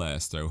whole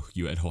ass throw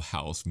you at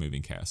Howl's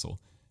Moving Castle.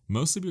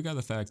 Mostly because of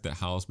the fact that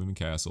Howl's Moving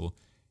Castle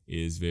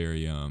is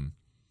very,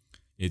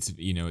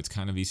 it's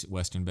kind of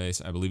Western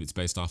based. I believe it's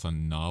based off a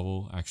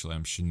novel. Actually,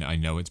 I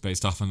know it's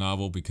based off a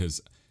novel because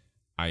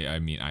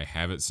I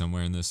have it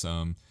somewhere in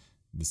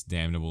this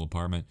damnable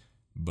apartment.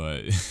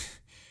 But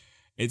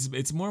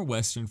it's more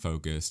Western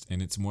focused,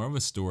 and it's more of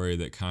a story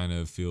that kind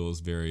of feels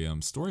very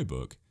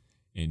storybook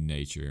in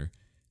nature.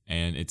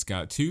 And it's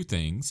got 2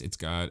 things. It's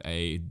got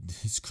a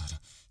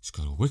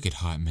wicked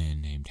hot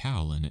man named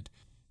Howl in it,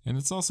 and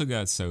it's also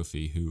got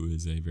Sophie, who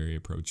is a very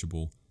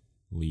approachable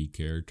lead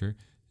character.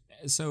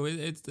 So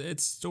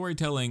it's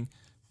storytelling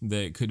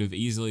that could have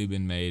easily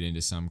been made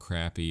into some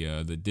crappy,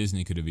 that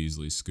Disney could have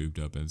easily scooped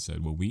up and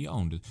said, well, we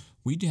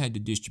had the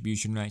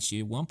distribution rights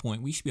here at one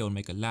point, we should be able to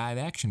make a live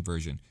action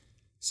version.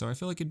 So I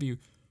feel like it'd be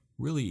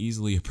really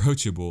easily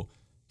approachable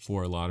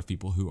for a lot of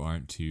people who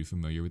aren't too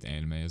familiar with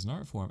anime as an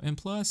art form. And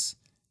plus,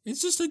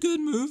 it's just a good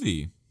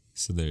movie.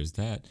 So there's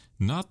that.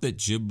 Not that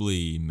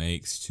Ghibli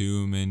makes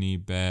too many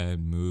bad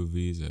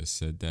movies. I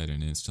said that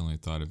and instantly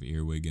thought of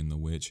Earwig and the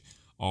Witch.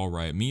 All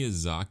right,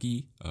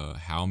 Miyazaki,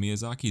 Hayao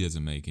Miyazaki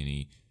doesn't make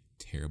any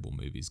terrible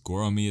movies.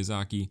 Goro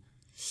Miyazaki,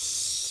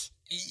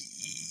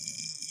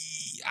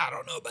 I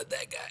don't know about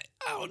that guy.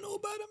 I don't know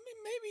about him.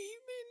 Maybe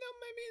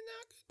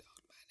not. Good talk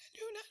about that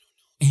dude.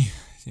 I don't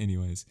know.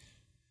 Anyways,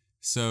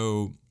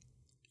 so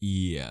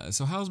yeah,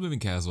 so Howl's Moving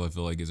Castle I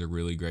feel like is a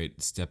really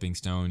great stepping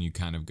stone. You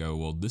kind of go,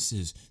 well, this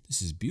is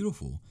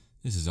beautiful.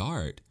 This is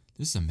art.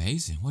 This is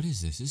amazing. What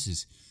is this? This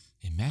is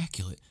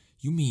immaculate.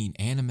 You mean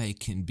anime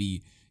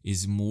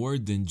is more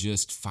than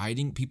just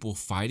people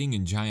fighting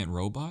in giant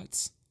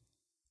robots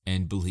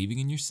and believing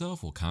in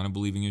yourself? Well, kind of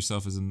believing in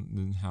yourself is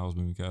in Howl's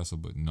Moving Castle,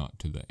 but not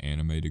to the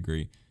anime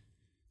degree.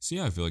 So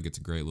yeah, I feel like it's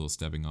a great little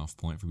stepping off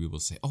point for people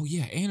to say, oh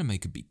yeah, anime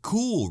could be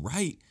cool,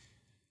 right?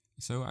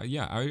 So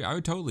I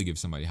would totally give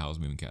somebody Howl's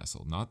Moving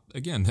Castle. Not,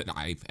 again, that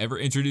I've ever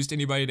introduced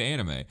anybody to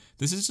anime.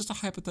 This is just a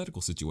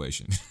hypothetical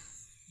situation.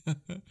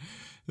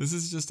 This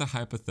is just a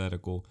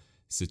hypothetical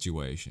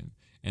situation.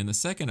 And the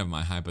second of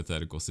my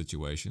hypothetical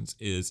situations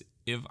is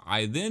if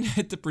I then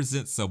had to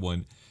present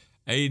someone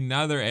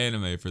another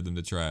anime for them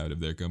to try out, if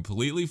they're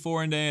completely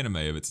foreign to anime,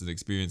 if it's an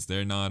experience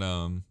they're not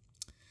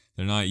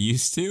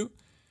used to,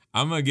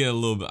 I'm gonna get a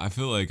little bit. I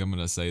feel like I'm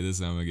gonna say this,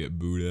 and I'm gonna get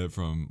booed at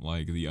from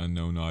like the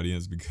unknown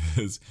audience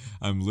because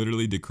I'm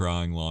literally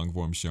decrying long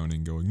form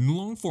shonen, going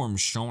long form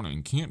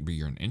shonen can't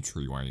be an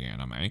entryway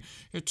anime.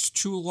 It's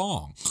too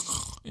long,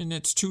 and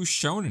it's too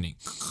shonen-y.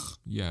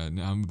 Yeah,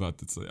 no, I'm about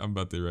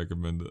to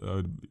recommend.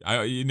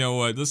 You know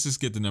what? Let's just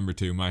get to number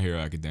 2, My Hero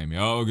Academia.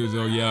 Oh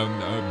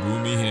yeah, boo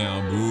me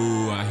hell,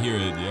 boo! I hear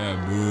it.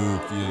 Yeah,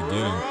 boo! Yeah,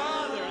 get him.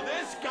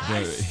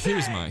 But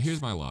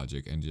here's my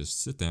logic, and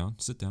just sit down.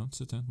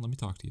 Let me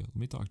talk to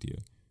you.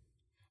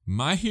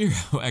 My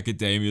Hero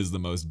Academia is the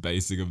most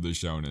basic of the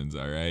shonens,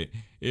 all right?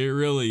 It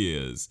really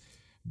is.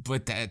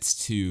 But that's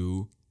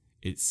to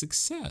its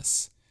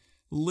success.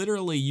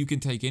 Literally, you can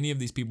take any of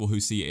these people who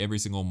see every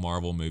single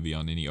Marvel movie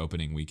on any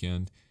opening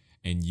weekend,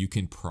 and you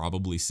can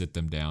probably sit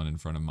them down in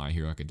front of My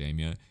Hero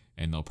Academia,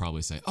 and they'll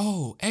probably say,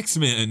 "Oh,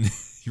 X-Men,"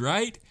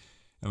 right?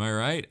 Am I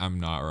right?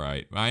 I'm not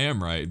right. I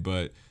am right,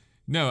 but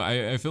no,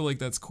 I feel like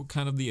that's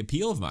kind of the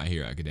appeal of My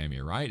Hero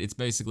Academia, right? It's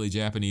basically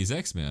Japanese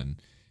X-Men,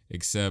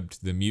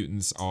 except the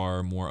mutants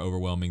are more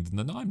overwhelming than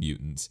the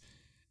non-mutants.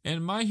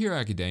 And My Hero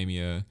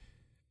Academia,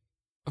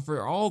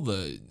 for all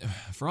the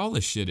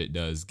shit it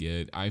does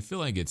get, I feel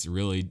like it's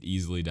really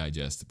easily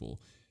digestible.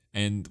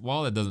 And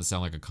while that doesn't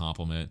sound like a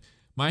compliment,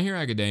 My Hero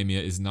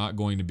Academia is not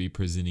going to be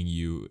presenting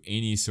you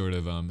any sort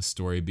of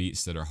story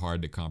beats that are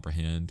hard to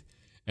comprehend.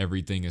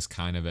 Everything is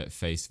kind of at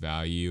face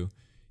value.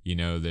 You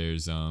know,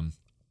 there's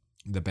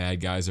the bad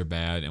guys are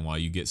bad, and while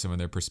you get some of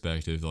their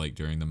perspective, like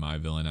during the My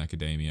Villain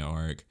Academia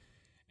arc,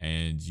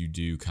 and you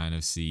do kind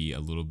of see a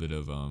little bit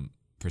of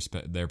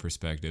their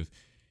perspective,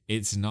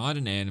 it's not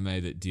an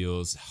anime that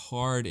deals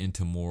hard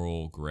into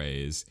moral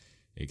grays,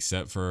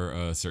 except for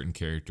a certain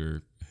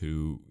character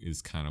who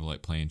is kind of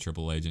like playing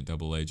triple agent,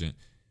 double agent,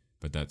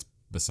 but that's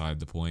beside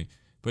the point.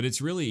 But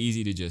it's really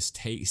easy to just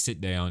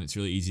sit down, it's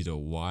really easy to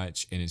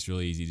watch, and it's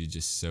really easy to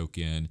just soak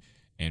in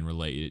and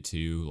relate it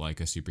to like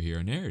a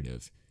superhero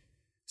narrative.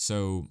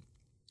 So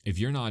if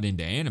you're not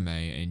into anime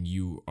and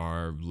you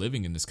are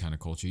living in this kind of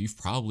culture, you've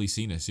probably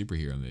seen a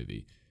superhero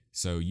movie.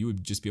 So you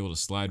would just be able to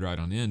slide right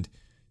on in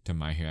to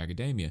My Hero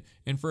Academia.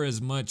 And for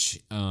as much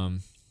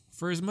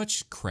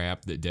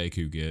crap that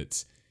Deku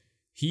gets,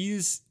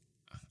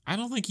 I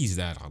don't think he's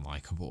that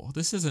unlikable.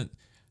 This isn't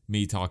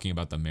me talking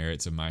about the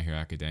merits of My Hero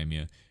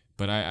Academia,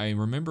 but I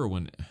remember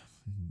when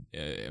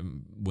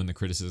the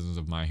criticisms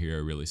of My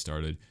Hero really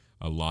started,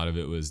 a lot of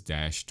it was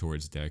dashed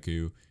towards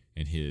Deku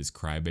and his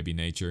crybaby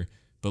nature,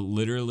 but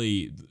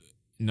literally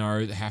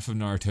half of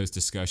Naruto's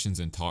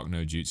discussions in Talk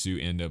no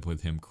Jutsu end up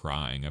with him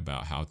crying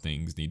about how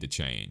things need to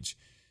change.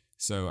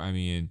 So, I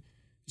mean,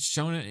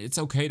 shonen, it's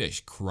okay to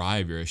cry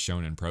if you're a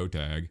shonen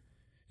protag.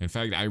 In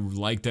fact, I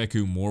like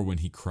Deku more when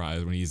he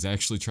cries, when he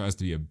actually tries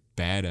to be a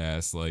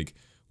badass, like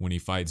when he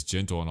fights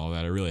Gentle and all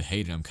that. I really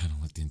hate it. I'm kind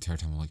of like the entire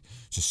time, I'm like,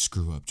 just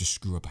screw up.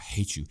 I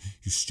hate you,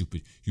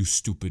 you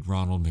stupid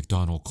Ronald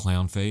McDonald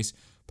clown face.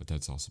 But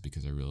that's also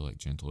because I really like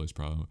Gentle.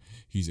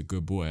 He's a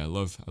good boy. I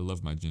love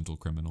my Gentle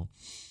criminal.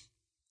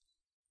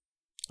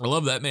 I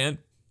love that man.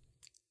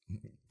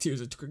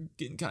 Tears are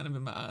getting kind of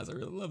in my eyes. I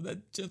really love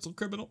that Gentle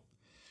criminal.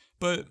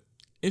 But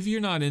if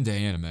you're not into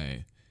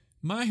anime,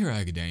 My Hero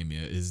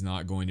Academia is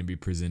not going to be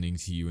presenting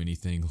to you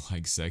anything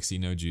like Sexy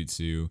no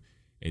Jutsu.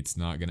 It's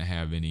not going to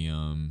have any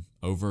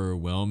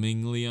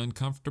overwhelmingly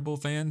uncomfortable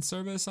fan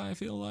service, I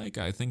feel like.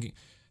 I think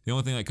the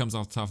only thing that comes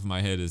off the top of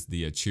my head is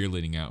the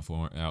cheerleading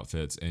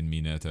outfits in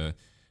Mineta.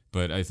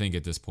 But I think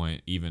at this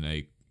point, even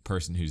a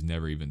person who's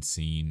never even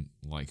seen,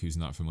 like who's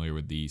not familiar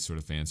with the sort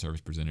of fan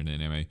service presented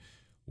in anime,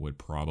 would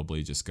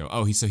probably just go,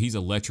 oh, he's a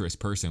lecherous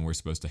person, we're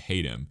supposed to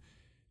hate him.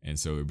 And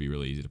so it would be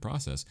really easy to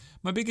process.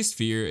 My biggest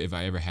fear, if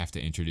I ever have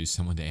to introduce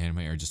someone to anime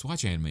or just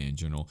watch anime in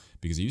general,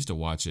 because I used to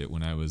watch it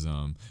when I was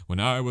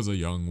a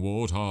young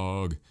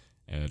warthog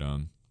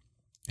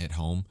at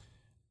home,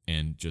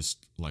 and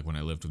just like when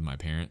I lived with my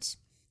parents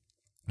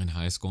in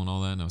high school and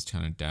all that, and I was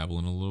trying to dabble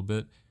in a little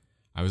bit,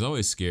 I was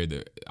always scared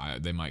that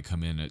they might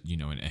come in at,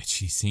 an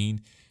ecchi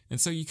scene. And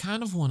so you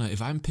kind of want to,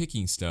 if I'm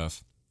picking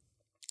stuff,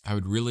 I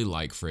would really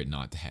like for it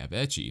not to have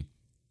ecchi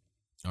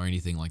or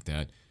anything like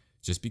that,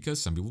 just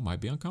because some people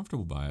might be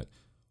uncomfortable by it,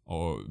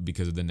 or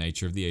because of the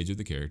nature of the age of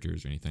the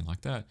characters or anything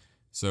like that.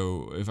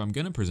 So if I'm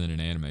going to present an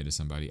anime to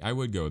somebody, I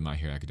would go with My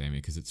Hero Academia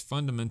because it's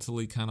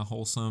fundamentally kind of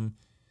wholesome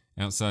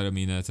outside of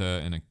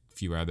Mineta and a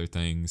few other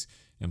things.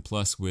 And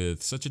plus,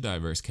 with such a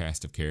diverse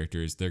cast of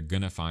characters, they're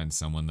going to find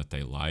someone that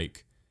they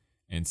like.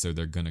 And so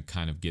they're going to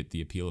kind of get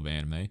the appeal of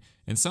anime.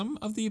 And some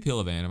of the appeal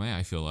of anime,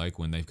 I feel like,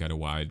 when they've got a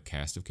wide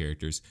cast of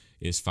characters,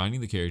 is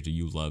finding the character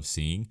you love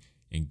seeing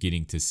and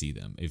getting to see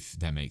them, if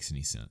that makes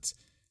any sense.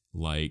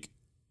 Like,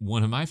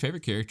 one of my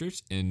favorite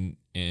characters in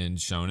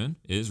Shonen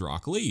is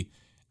Rock Lee.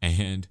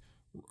 And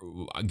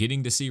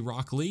getting to see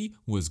Rock Lee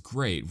was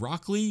great.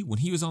 Rock Lee, when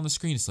he was on the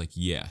screen, it's like,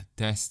 yeah,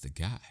 that's the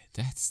guy.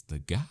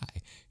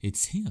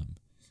 It's him.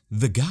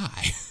 the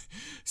guy.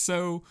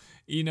 So,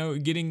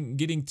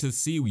 getting to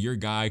see your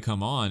guy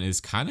come on is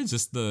kind of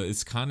just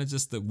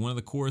one of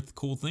the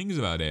cool things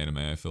about anime.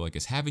 I feel like,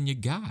 is having your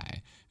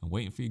guy and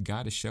waiting for your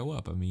guy to show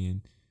up. I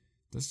mean,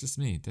 that's just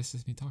me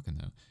talking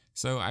though.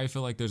 So I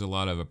feel like there's a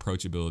lot of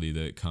approachability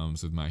that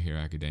comes with My Hero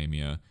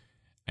Academia,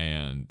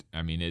 and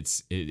I mean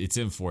it's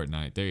in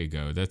Fortnite. There you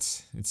go.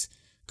 It's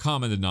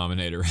common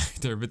denominator right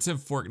there. If it's in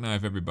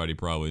Fortnite, everybody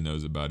probably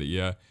knows about it.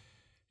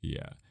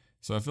 Yeah.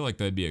 So I feel like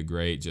that'd be a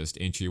great just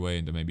entryway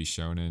into maybe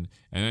shonen.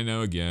 And I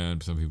know,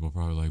 again, some people are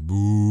probably like,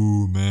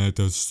 boo, Matt,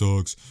 that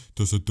sucks.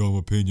 That's a dumb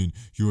opinion.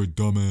 You're a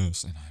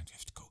dumbass. And I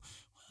have to go,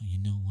 well,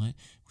 you know what?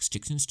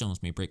 Sticks and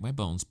stones may break my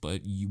bones,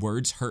 but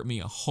words hurt me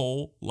a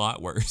whole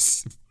lot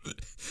worse.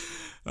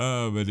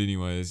 But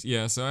anyways,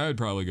 yeah, so I would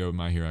probably go with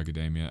My Hero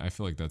Academia. I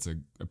feel like that's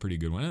a pretty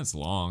good one. And it's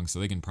long, so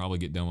they can probably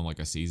get done with like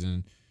a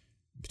season,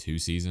 2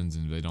 seasons,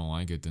 and if they don't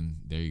like it, then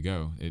there you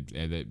go.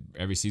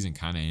 Every season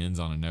kind of ends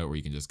on a note where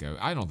you can just go,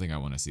 I don't think I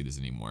want to see this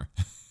anymore.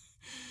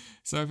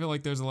 So I feel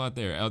like there's a lot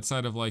there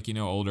outside of like,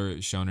 older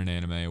shonen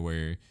anime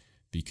where,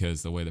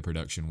 because the way the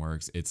production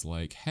works, it's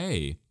like,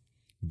 hey,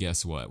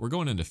 guess what? We're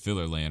going into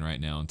filler land right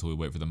now until we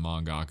wait for the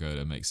mangaka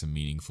to make some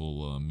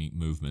meaningful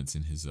movements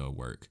in his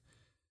work.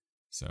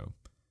 So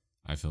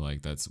I feel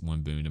like that's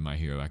one boon to My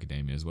Hero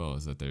Academia as well,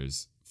 is that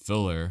there's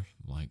filler,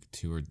 like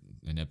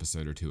an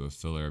episode or 2 of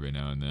filler every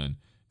now and then,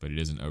 but it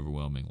isn't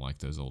overwhelming like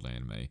those old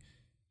anime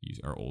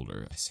are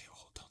older. I say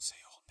old, don't say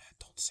old, Matt.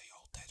 Don't say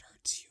old. That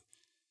hurts you.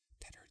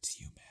 That hurts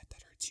you, Matt.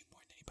 That hurts you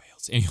more than anybody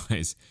else.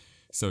 Anyways,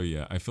 so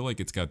yeah, I feel like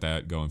it's got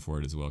that going for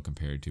it as well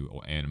compared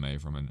to anime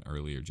from an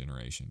earlier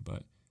generation.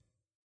 But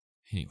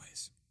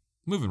anyways,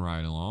 moving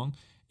right along.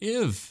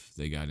 If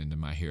they got into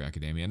My Hero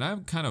Academia, and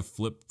I'm kind of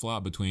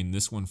flip-flop between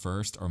this one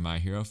first or My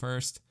Hero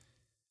first,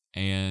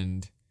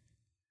 and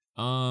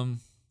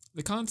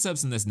the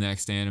concepts in this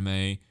next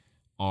anime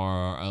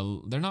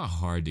they're not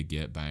hard to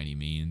get by any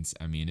means.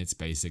 I mean, it's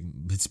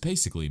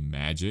basically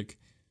magic,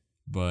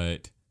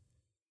 but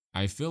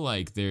I feel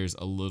like there's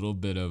a little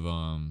bit of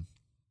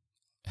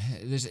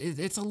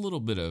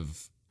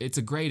it's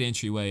a great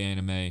entryway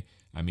anime.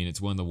 I mean,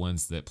 it's one of the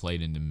ones that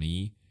played into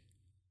me,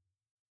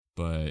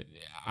 but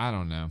I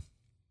don't know.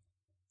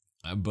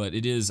 But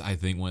it is, I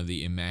think, one of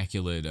the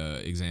immaculate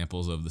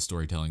examples of the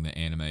storytelling that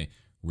anime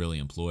really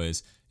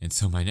employs. And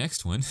so my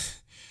next one,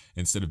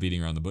 instead of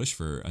beating around the bush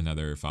for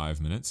another 5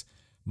 minutes,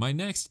 my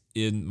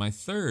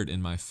third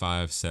in my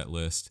 5 set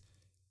list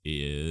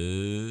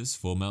is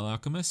Full Metal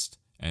Alchemist.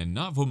 And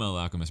not Full Metal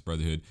Alchemist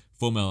Brotherhood,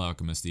 Full Metal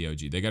Alchemist the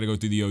OG. They got to go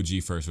through the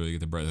OG first before they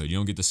get to Brotherhood. You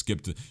don't get to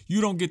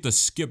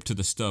skip to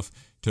the stuff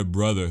to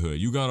Brotherhood.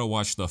 You got to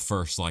watch the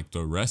first like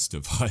the rest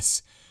of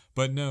us.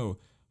 But no,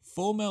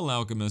 Full Metal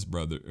Alchemist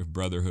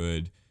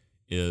Brotherhood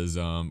is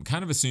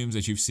kind of assumes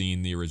that you've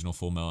seen the original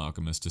Full Metal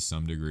Alchemist to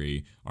some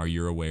degree, or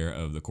you're aware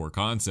of the core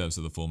concepts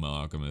of the Full Metal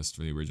Alchemist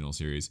for the original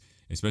series,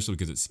 especially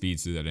because it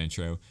speeds through that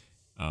intro.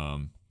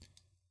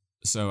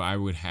 So I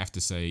would have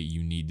to say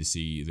you need to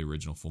see the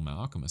original Full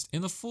Metal Alchemist.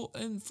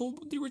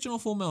 The original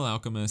Full Metal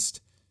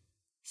Alchemist,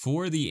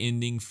 for the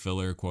ending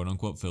filler, quote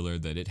unquote filler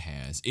that it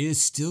has,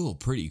 is still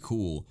pretty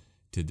cool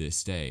to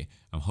this day.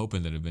 I'm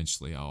hoping that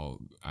eventually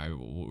I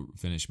will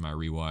finish my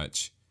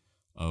rewatch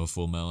of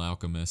Full Metal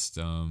Alchemist,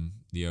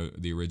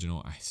 the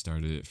original. I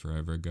started it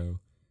forever ago,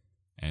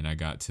 and I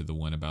got to the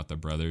one about the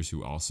brothers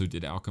who also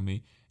did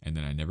alchemy, and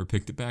then I never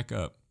picked it back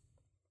up.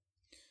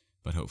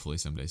 But hopefully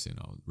someday soon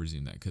I'll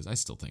resume that, because I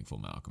still think Full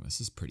Metal Alchemist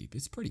is pretty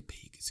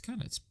peak.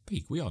 It's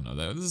peak. We all know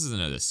that. This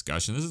isn't a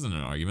discussion. This isn't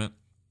an argument.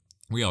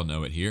 We all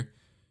know it here.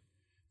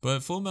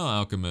 But Full Metal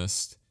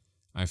Alchemist,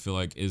 I feel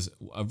like, is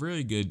a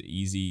very good,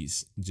 easy,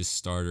 just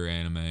starter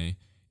anime.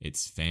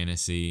 It's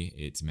fantasy.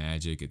 It's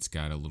magic. It's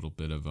got a little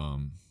bit of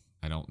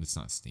it's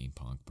not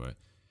steampunk, but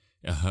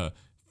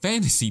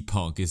fantasy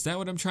punk. Is that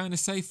what I'm trying to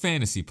say?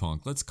 Fantasy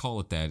punk. Let's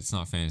call it that. It's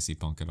not fantasy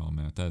punk at all,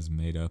 Matt. That is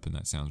made up, and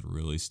that sounds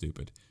really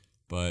stupid.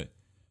 But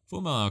Full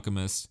Metal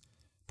Alchemist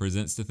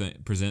presents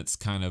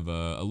kind of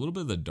a little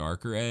bit of the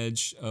darker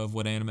edge of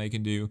what anime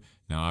can do.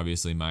 Now,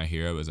 obviously, My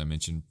Hero, as I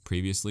mentioned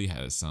previously,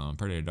 has some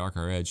pretty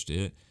darker edge to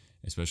it,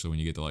 especially when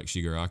you get to like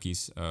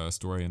Shigaraki's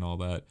story and all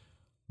that.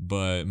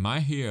 But My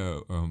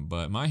Hero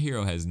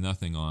has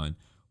nothing on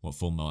what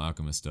Full Metal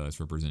Alchemist does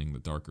for presenting the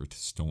darker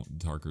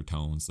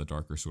tones, the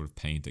darker sort of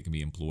paint that can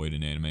be employed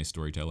in anime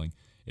storytelling,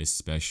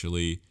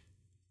 especially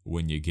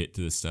when you get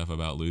to the stuff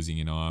about losing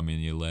an arm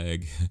and your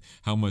leg.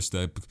 How much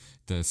that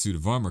suit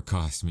of armor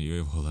cost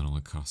me? Well, that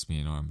only cost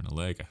me an arm and a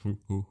leg.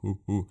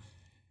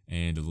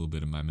 And a little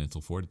bit of my mental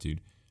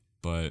fortitude.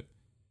 But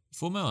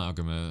Full Metal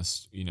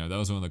Alchemist, that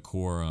was one of the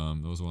core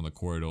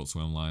Adult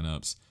Swim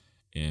lineups.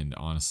 And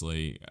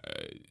honestly,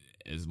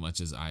 as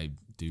much as I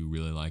do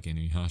really like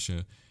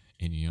Inuyasha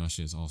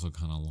is also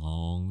kind of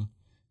long,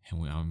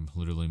 and I'm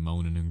literally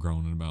moaning and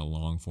groaning about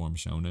long form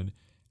shonen,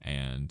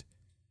 and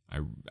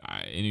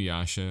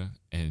Inuyasha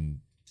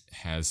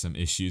has some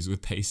issues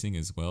with pacing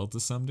as well to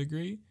some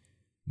degree,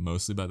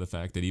 mostly by the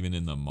fact that even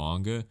in the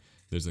manga,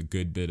 There's a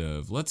good bit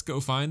of, let's go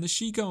find the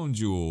Shikon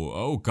Jewel.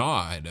 Oh,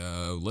 God,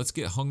 let's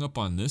get hung up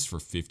on this for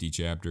 50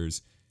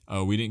 chapters.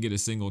 Oh, we didn't get a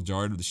single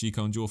jar of the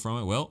Shikon Jewel from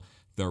it. Well,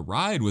 the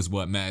ride was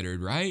what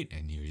mattered, right?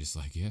 And you're just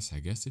like, yes, I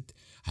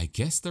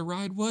guess the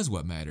ride was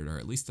what mattered, or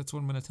at least that's what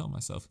I'm going to tell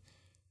myself.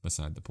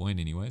 Beside the point,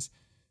 anyways.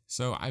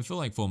 So I feel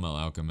like Full Metal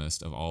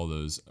Alchemist, of all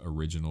those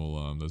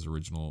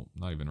original,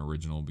 not even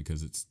original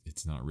because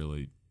it's not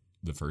really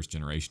the first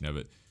generation of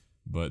it,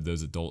 but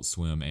those Adult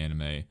Swim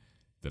anime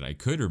that I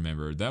could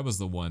remember, that was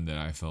the one that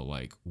I felt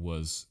like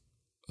was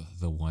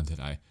the one that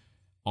I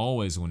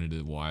always wanted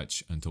to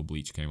watch until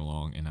Bleach came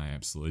along, and I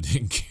absolutely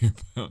didn't care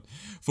about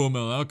Full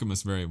Metal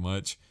Alchemist very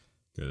much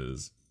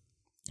because,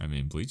 I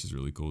mean, Bleach is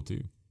really cool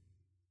too.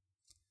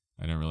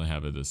 I don't really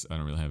have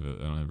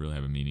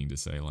a meaning to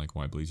say like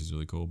why Bleach is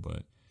really cool,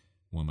 but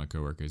one of my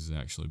coworkers has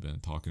actually been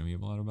talking to me a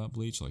lot about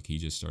Bleach. Like he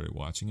just started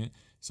watching it,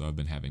 so I've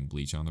been having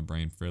Bleach on the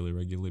brain fairly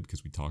regularly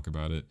because we talk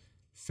about it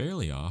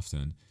fairly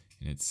often.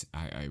 And it's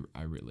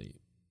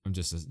I'm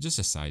just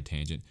a side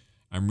tangent.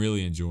 I'm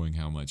really enjoying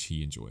how much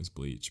he enjoys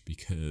Bleach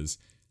because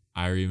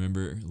I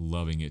remember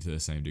loving it to the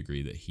same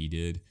degree that he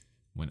did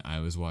when I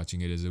was watching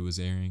it as it was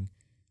airing.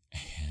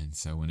 And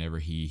so whenever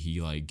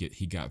he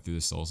got through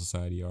the Soul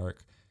Society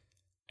arc,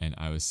 and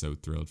I was so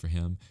thrilled for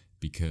him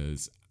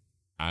because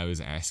I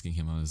was asking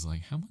him, I was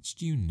like, how much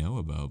do you know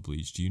about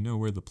Bleach? Do you know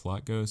where the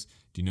plot goes?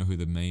 Do you know who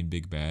the main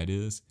big bad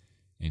is?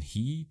 And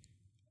he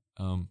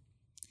knew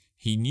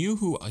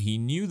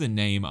the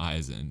name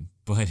Aizen,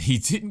 but he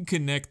didn't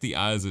connect the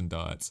Aizen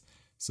dots.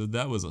 So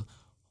that was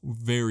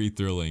very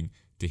thrilling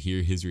to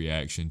hear his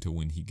reaction to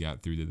when he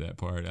got through to that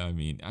part. I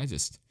mean, I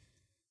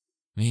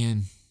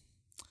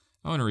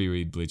want to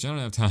reread Bleach. I don't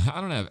have time.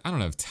 I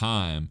don't have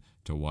time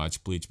to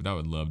watch Bleach, but I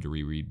would love to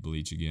reread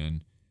Bleach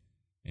again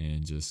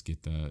and just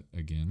get that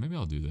again. Maybe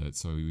I'll do that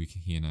so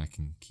he and I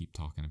can keep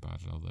talking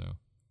about it. Although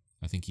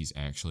I think he's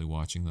actually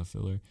watching the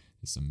filler.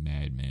 He's a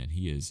madman.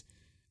 He is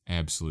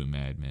absolute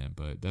madman.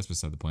 But that's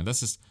beside the point. That's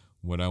just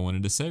what I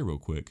wanted to say real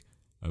quick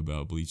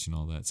about Bleach and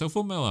all that. So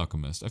Full Metal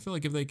Alchemist. I feel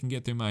like if they can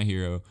get through My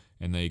Hero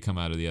and they come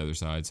out of the other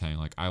side saying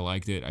like, I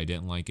liked it, I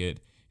didn't like it.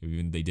 If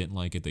even they didn't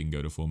like it, they can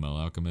go to Full Metal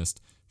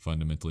Alchemist.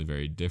 Fundamentally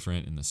very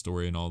different in the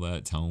story and all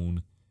that,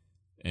 tone.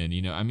 And,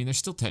 you know, I mean, they're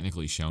still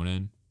technically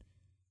shonen.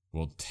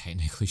 Well,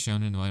 technically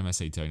shonen? Why am I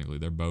say technically?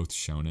 They're both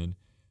shonen.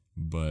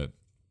 But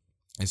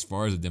as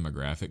far as the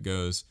demographic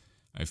goes,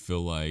 I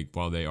feel like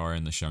while they are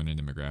in the shonen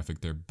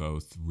demographic, they're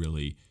both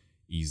really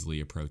easily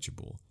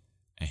approachable.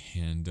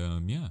 And,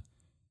 yeah.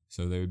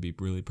 So they would be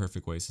really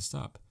perfect ways to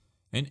stop.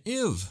 And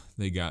if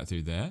they got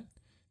through that,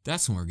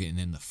 that's when we're getting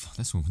in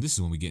this is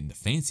when we get into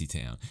Fancy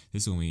Town.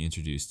 This is when we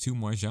introduce two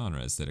more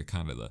genres that are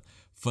kind of the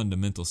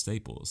fundamental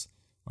staples.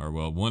 Or,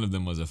 well, one of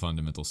them was a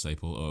fundamental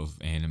staple of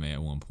anime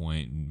at one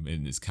point,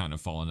 and it's kind of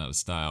fallen out of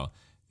style.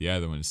 The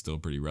other one is still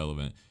pretty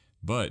relevant.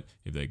 But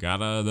if they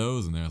got out of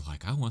those and they're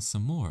like, I want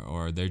some more,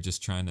 or they're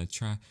just trying to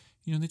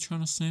they're trying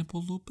to sample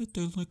a little bit.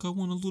 They're like, I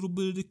want a little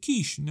bit of the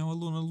quiche. Now I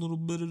want a little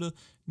bit of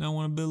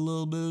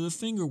the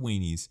finger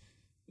weenies.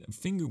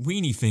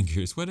 Weenie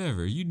fingers,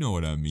 whatever. You know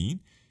what I mean.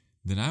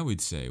 Then I would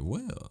say,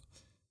 well,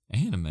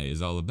 anime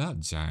is all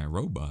about giant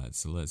robots,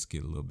 so let's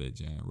get a little bit of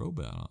giant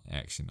robot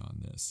action on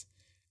this.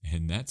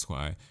 And that's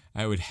why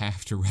I would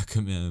have to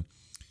recommend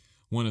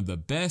one of the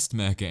best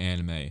mecha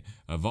anime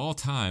of all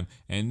time,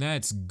 and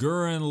that's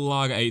Gurren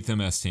Lagann 8th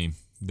MS Team.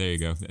 There you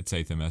go. That's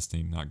 8th MS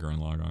Team, not Gurren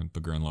Lagann.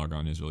 But Gurren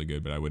Lagann is really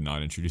good, but I would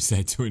not introduce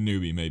that to a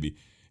newbie, maybe.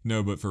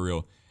 No, but for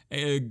real.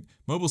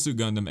 Mobile Suit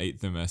Gundam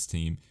 8th MS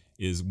Team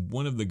is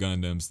one of the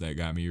Gundams that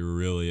got me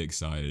really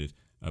excited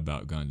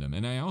about Gundam.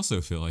 And I also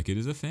feel like it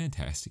is a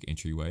fantastic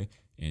entryway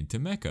into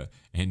mecha.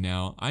 And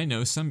now I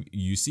know some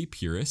UC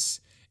purists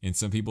and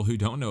some people who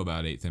don't know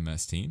about 8th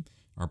MS Team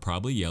are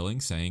probably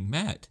yelling, saying,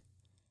 Matt,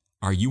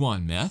 are you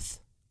on meth?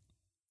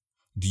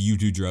 Do you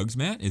do drugs,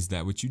 Matt? Is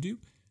that what you do?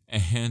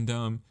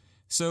 And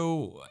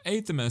so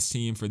 8th MS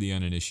Team for the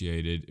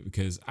uninitiated,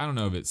 because I don't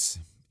know if it's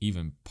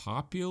even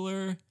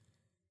popular, ?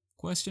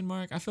 I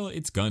feel like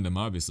it's Gundam.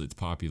 Obviously, it's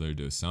popular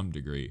to some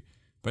degree.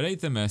 But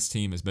 8th MS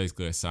Team is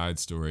basically a side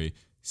story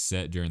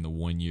set during the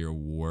 1 year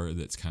war.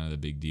 That's kind of the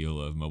big deal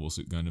of Mobile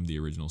Suit Gundam, the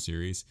original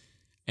series.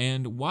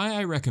 And why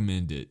I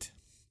recommend it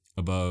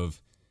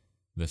above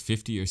the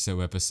 50 or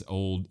so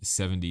old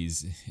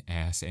 70s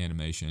ass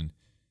animation,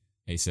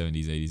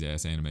 70s, 80s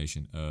ass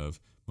animation of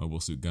Mobile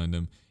Suit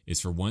Gundam is,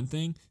 for one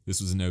thing,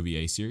 this was an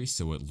OVA series,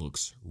 so it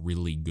looks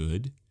really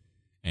good.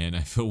 And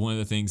I feel one of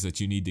the things that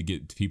you need to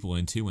get people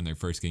into when they're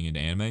first getting into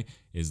anime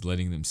is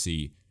letting them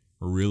see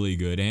really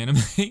good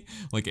anime,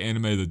 like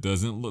anime that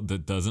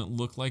doesn't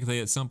look like they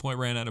at some point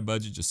ran out of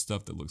budget, just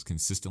stuff that looks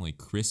consistently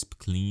crisp,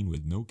 clean,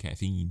 with no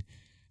caffeine.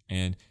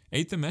 And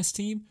 8th MS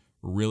Team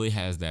really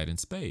has that in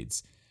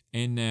spades.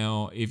 And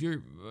now, if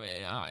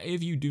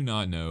you do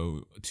not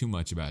know too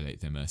much about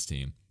 8th MS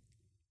Team,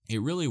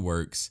 it really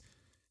works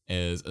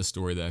as a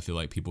story that I feel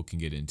like people can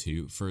get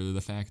into for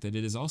the fact that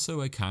it is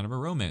also a kind of a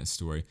romance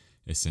story.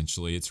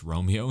 Essentially, it's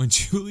Romeo and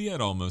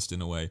Juliet almost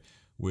in a way,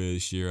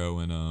 with Shiro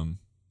and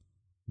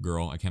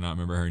girl, I cannot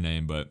remember her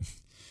name, but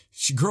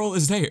girl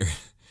is there.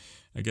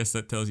 I guess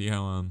that tells you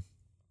how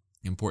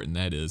important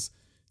that is.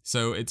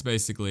 So it's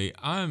basically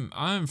I'm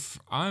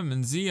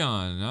in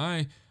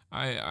Zeon.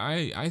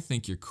 I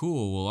think you're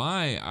cool. Well,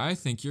 I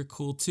think you're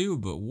cool too,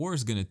 but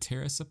war's gonna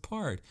tear us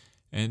apart.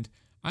 And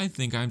I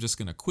think I'm just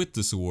gonna quit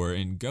this war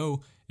and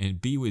go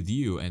and be with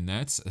you. And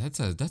that's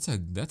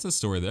a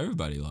story that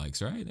everybody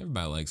likes, right?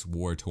 Everybody likes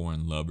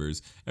war-torn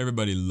lovers.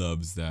 Everybody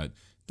loves that.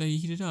 They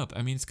eat it up.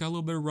 I mean, it's got a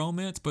little bit of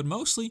romance, but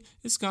mostly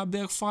it's got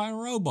big fighting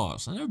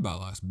robots. And everybody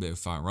likes big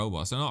fighting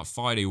robots. They're not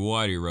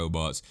fighty-whitey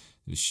robots.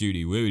 The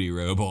shooty-wooty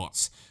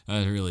robots.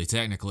 Really,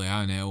 technically,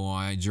 I know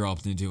why I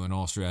dropped into an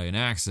Australian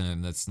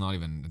accent. That's not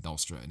even an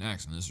Australian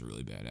accent. This is a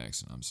really bad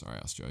accent. I'm sorry,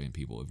 Australian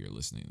people, if you're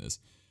listening to this.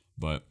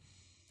 But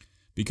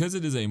because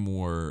it is a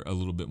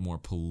little bit more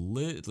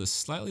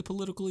slightly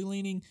politically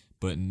leaning,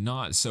 but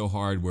not so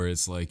hard where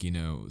it's like,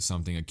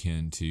 something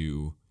akin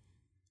to,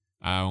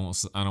 I don't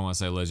want to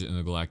say Legend of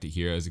the Galactic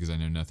Heroes because I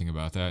know nothing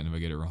about that. And if I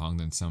get it wrong,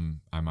 then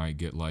I might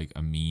get like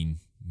a mean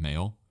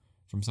mail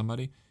from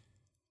somebody.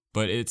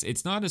 But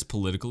it's not as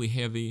politically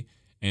heavy,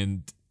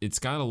 and it's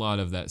got a lot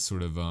of that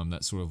sort of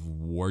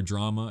war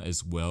drama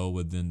as well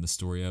within the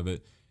story of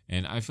it.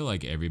 And I feel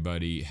like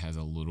everybody has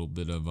a little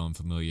bit of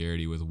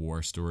familiarity with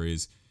war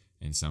stories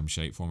in some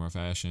shape, form, or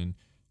fashion,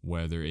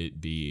 whether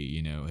it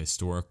be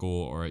historical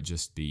or it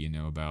just be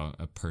about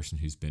a person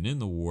who's been in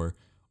the war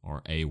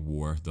or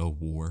the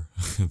war.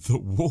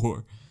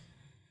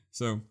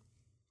 So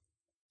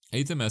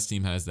 8th MS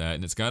Team has that,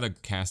 and it's got a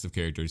cast of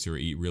characters who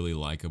are really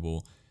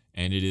likable.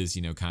 And it is,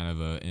 kind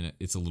of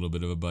it's a little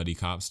bit of a buddy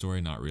cop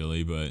story, not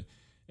really, but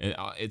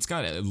it's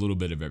got a little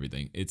bit of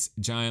everything. It's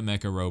giant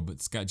mecha robots.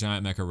 It's got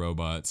giant mecha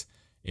robots.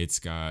 It's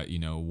got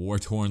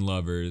war-torn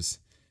lovers,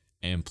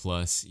 and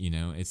plus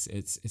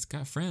it's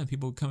got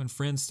people becoming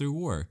friends through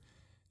war,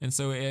 and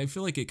so I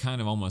feel like it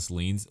kind of almost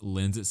lends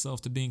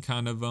itself to being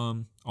kind of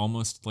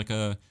almost like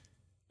a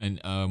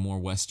more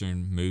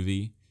Western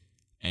movie,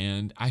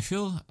 and I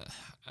feel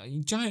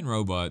giant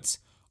robots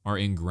are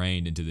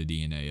ingrained into the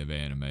DNA of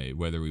anime,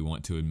 whether we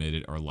want to admit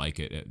it or like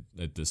it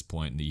at this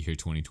point in the year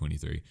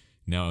 2023.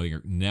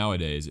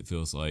 Nowadays, it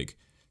feels like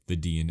the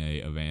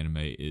DNA of anime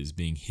is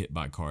being hit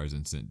by cars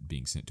and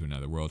being sent to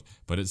another world.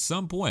 But at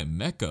some point,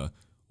 mecha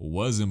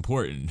was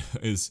important,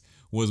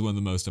 was one of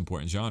the most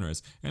important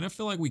genres. And I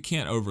feel like we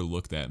can't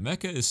overlook that.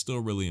 Mecha is still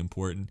really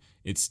important.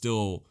 It's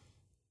still,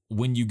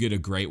 when you get a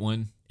great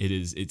one,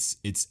 it's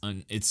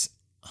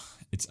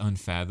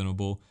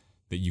unfathomable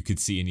that you could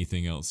see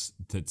anything else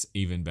that's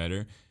even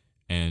better.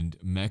 And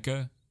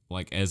mecha,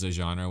 like as a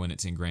genre, when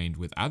it's ingrained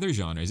with other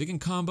genres, it can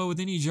combo with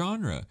any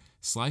genre.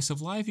 Slice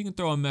of life, you can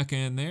throw a mecha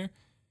in there.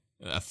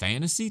 A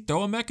fantasy,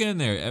 throw a mecha in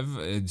there.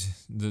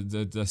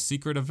 The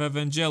Secret of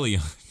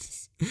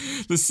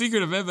Evangelion. The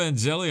Secret of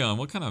Evangelion.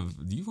 What kind of,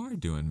 you are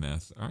doing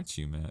meth, aren't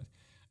you, Matt?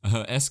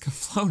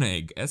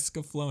 Escaflowne.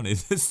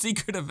 The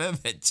Secret of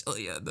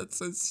Evangelion. That's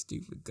so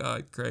stupid.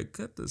 God, Craig,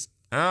 cut this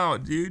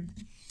out, dude.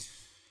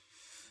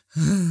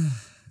 The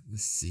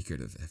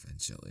Secret of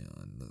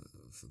Evangelion, the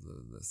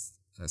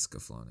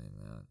Escaflowne,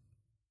 Matt.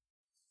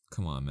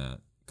 Come on,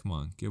 Matt. Come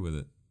on, get with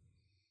it.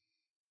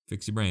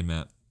 Fix your brain,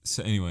 Matt.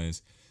 So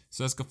anyways,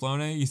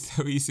 Escaflowne, you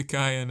throw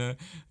Isekai in a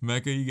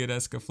mecha, you get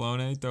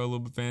Escaflowne. Throw a little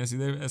bit of fantasy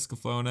there,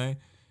 Escaflowne.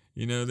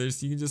 You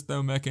can just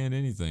throw mecha in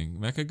anything.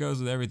 Mecha goes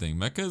with everything.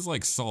 Mecha is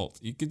like salt.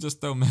 You could just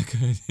throw mecha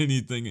in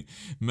anything.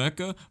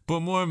 Mecha,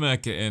 put more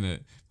mecha in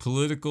it.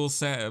 Political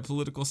satire,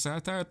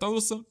 throw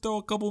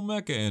a couple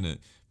mecha in it.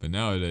 But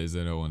nowadays,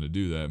 they don't want to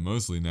do that.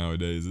 Mostly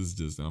nowadays, it's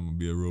just, I'm going to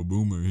be a real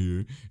boomer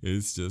here.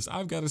 It's just,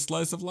 I've got a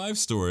slice of life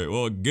story.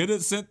 Well,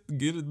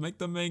 make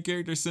the main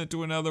character sent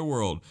to another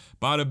world.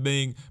 Bada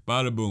bing,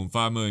 bada boom,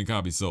 5 million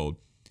copies sold.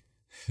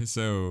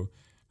 So,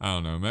 I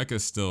don't know.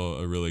 Mecha's still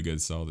a really good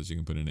salt that you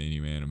can put in any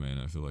anime, and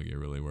I feel like it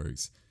really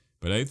works.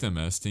 But 8th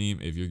MS Team,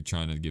 if you're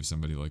trying to give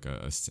somebody like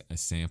a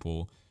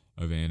sample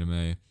of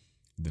anime,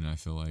 then I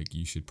feel like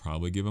you should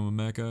probably give them a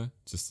mecha,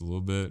 just a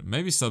little bit.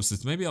 Maybe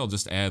substance. Maybe I'll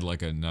just add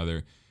like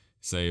another.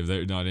 Say if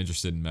they're not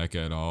interested in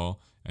mecha at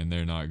all, and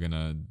they're not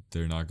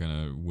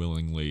gonna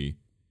willingly,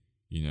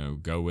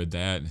 go with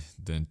that,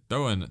 then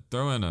throw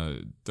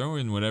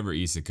in whatever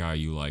isekai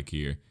you like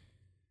here,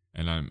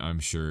 and I'm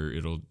sure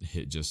it'll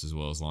hit just as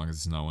well, as long as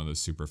it's not one of those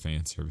super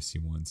fan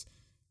servicey ones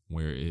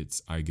where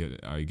it's I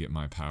get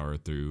my power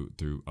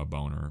through a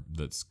boner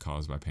that's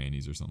caused by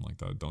panties or something like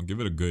that. Don't give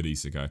it a good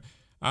isekai.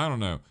 I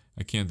don't know.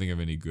 I can't think of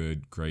any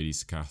good great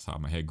isekai off the top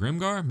of my head.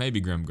 Grimgar? Maybe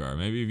Grimgar.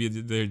 Maybe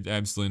if they're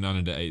absolutely not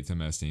into 8th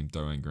MS Team,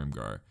 throw in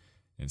Grimgar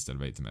instead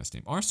of 8th MS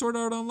Team. Or Sword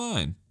Art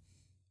Online.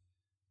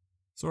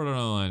 Sword Art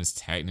Online is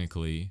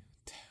technically,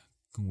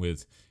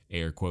 with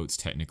air quotes,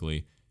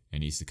 technically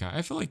an isekai.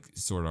 I feel like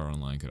Sword Art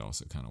Online could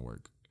also kind of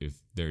work if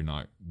they're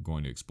not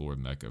going to explore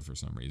mecha for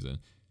some reason.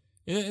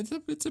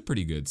 It's a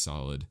pretty good,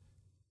 solid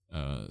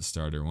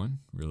starter one,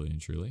 really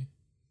and truly.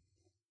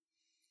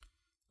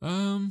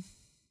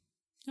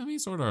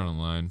 Sword Art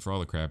Online, for all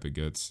the crap it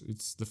gets,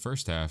 it's the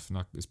first half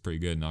is pretty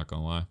good, not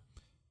gonna lie.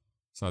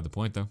 Beside the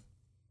point, though.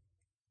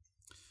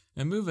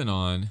 And moving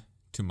on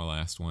to my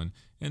last one,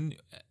 and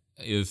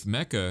if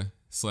mecha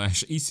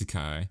slash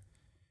isekai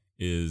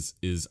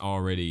is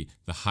already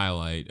the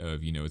highlight of,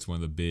 it's one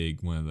of the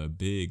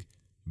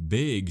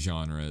big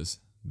genres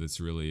that's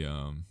really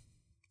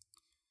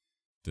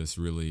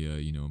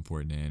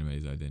important to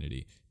anime's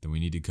identity, then we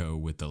need to go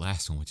with the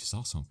last one, which is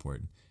also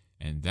important,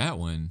 and that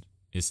one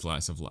is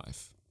slice of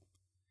life.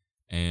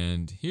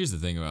 And here's the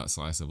thing about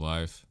slice of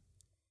life,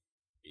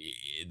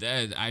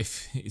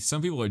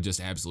 some people are just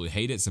absolutely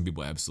hate it, some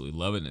people absolutely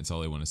love it, and it's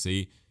all they want to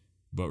see.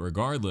 But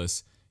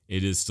regardless,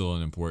 it is still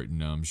an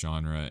important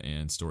genre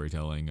and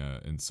storytelling,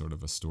 and sort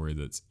of a story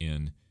that's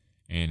in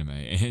anime.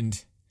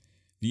 And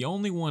the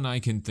only one I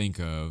can think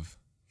of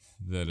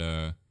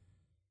that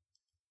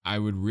I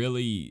would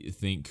really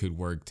think could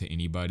work to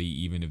anybody,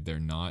 even if they're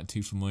not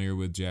too familiar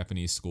with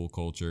Japanese school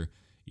culture,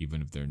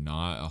 even if they're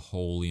not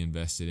wholly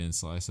invested in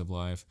slice of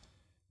life,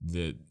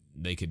 that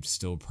they could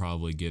still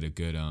probably get a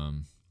good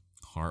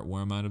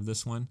heartwarm out of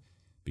this one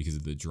because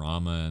of the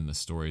drama and the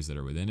stories that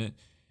are within it.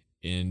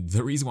 And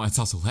the reason why it's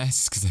also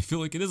last is because I feel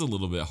like it is a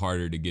little bit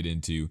harder to get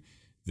into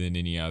than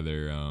any of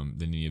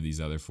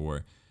these other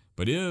four.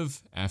 But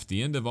if at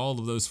the end of all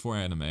of those 4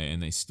 anime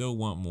and they still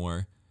want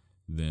more,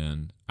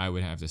 then I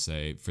would have to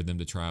say for them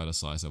to try out a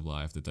slice of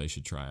life that they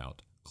should try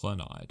out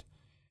Clannad.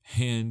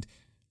 And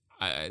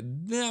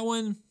that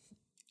one,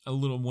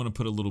 want to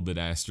put a little bit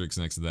asterisk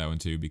next to that one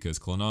too, because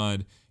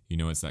Clannad,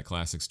 it's that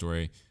classic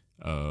story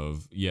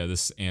of,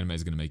 this anime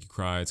is going to make you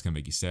cry, it's going to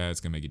make you sad, it's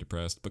going to make you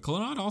depressed. But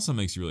Clannad also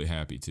makes you really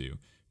happy too,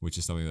 which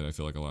is something that I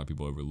feel like a lot of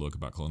people overlook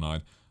about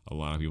Clannad. A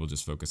lot of people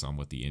just focus on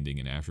what the ending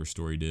and after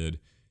story did,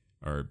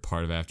 or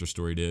part of after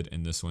story did,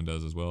 and this one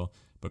does as well.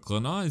 But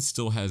Clannad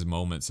still has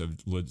moments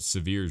of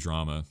severe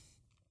drama,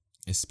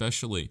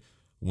 especially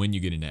when you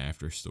get into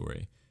after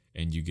story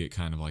and you get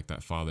kind of like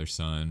that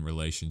father-son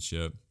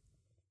relationship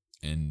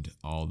and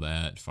all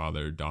that,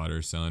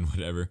 father-daughter-son,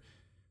 whatever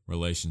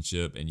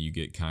relationship, and you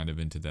get kind of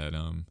into that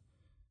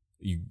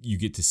you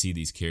get to see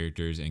these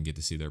characters and get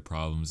to see their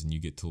problems, and you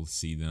get to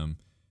see them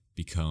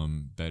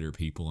become better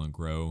people and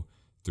grow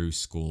through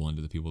school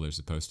into the people they're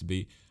supposed to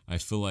be. I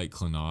feel like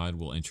Clannad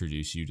will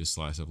introduce you to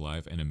slice of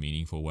life in a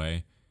meaningful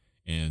way,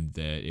 and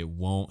that it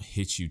won't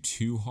hit you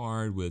too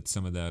hard with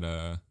some of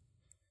that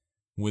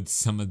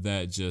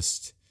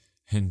just,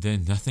 and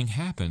then nothing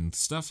happened.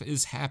 Stuff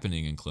is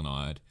happening in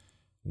Clannad,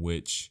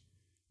 which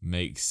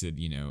makes it,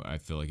 I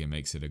feel like it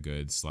makes it a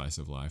good slice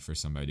of life for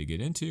somebody to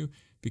get into,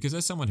 because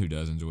as someone who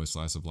does enjoy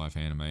slice of life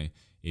anime,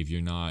 if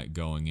you're not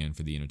going in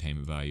for the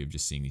entertainment value of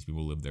just seeing these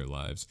people live their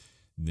lives,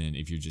 then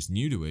if you're just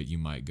new to it, you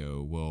might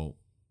go, well,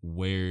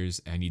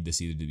 I need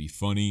this either to be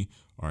funny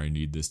or I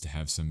need this to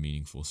have some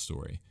meaningful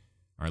story.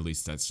 Or at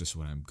least that's just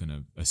what I'm going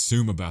to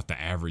assume about the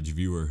average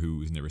viewer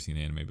who's never seen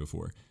anime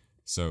before.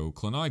 So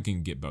Clannad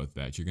can get both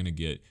that. You're going to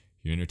get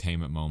your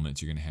entertainment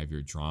moments, you're going to have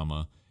your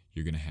drama,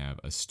 you're going to have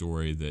a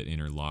story that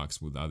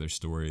interlocks with other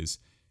stories,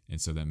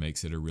 and so that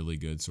makes it a really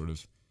good sort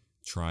of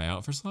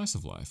tryout for slice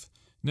of life.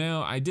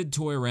 Now, I did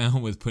toy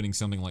around with putting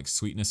something like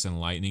Sweetness and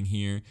Lightning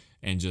here,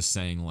 and just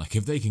saying, like,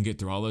 if they can get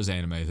through all those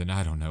anime, then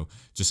I don't know,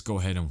 just go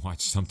ahead and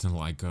watch something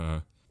like,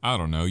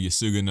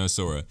 Yasuga no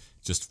Sora.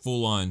 Just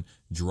full on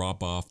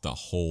drop off the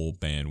whole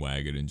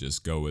bandwagon and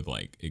just go with,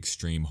 like,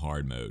 extreme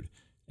hard mode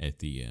at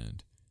the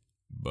end.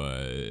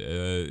 But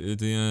at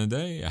the end of the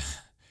day,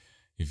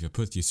 if you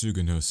put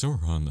Yasuga no Sora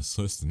on this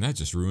list, then that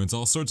just ruins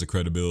all sorts of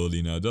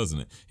credibility now, doesn't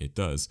it? It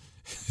does.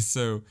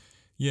 So,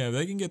 yeah, if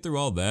they can get through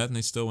all that and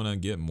they still want to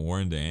get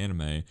more into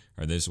anime,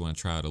 or they just want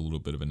to try out a little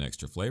bit of an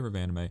extra flavor of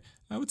anime,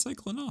 I would say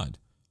Clannad.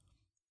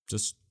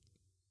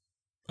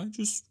 I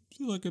just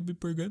feel like it'd be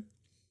pretty good.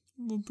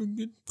 Pretty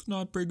good.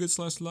 Clannad, pretty good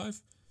slice of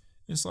life.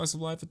 And slice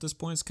of life at this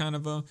point is kind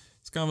of a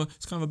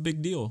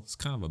big deal. It's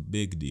kind of a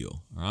big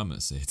deal. Or I'm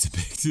gonna say it's a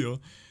big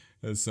deal.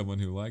 As someone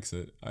who likes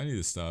it, I need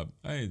to stop.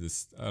 I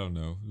don't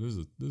know. There's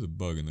a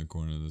bug in the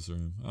corner of this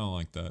room. I don't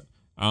like that.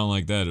 I don't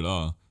like that at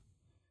all.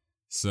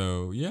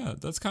 So yeah,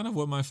 that's kind of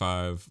what my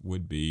 5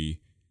 would be.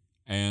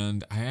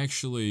 And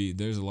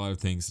there's a lot of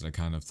things that I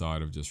kind of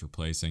thought of just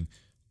replacing.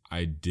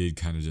 I did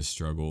kind of just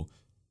struggle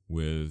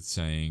with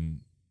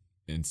saying,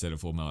 instead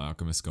of Full Metal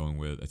Alchemist, going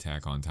with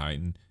Attack on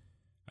Titan.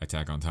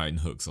 Attack on Titan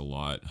hooks a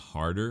lot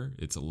harder.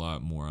 It's a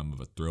lot more of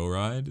a thrill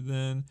ride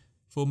than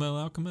Full Metal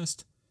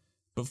Alchemist.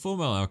 But Full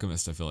Metal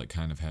Alchemist, I feel like,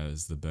 kind of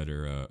has the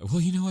better...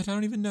 well, you know what? I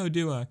don't even know,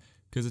 do I?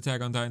 Because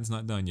Attack on Titan's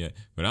not done yet.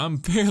 But I'm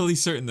fairly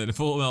certain that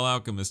Full Metal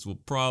Alchemist will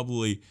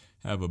probably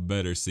have a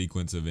better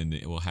sequence of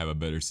ending. It will have a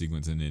better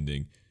sequence and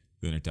ending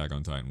than Attack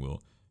on Titan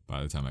will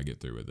by the time I get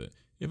through with it.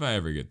 If I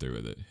ever get through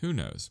with it. Who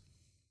knows?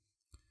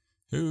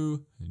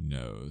 Who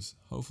knows?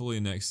 Hopefully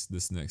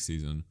this next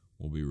season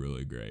will be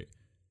really great.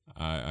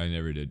 I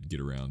never did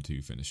get around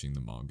to finishing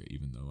the manga,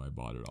 even though I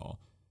bought it all.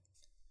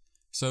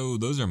 So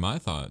those are my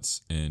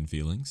thoughts and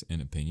feelings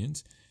and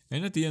opinions.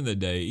 And at the end of the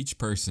day, each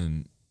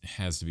person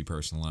has to be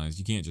personalized.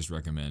 You can't just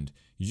recommend.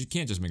 You just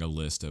can't just make a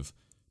list of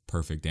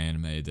perfect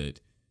anime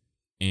that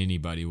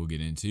anybody will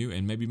get into.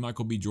 And maybe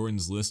Michael B.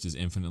 Jordan's list is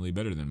infinitely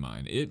better than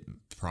mine. It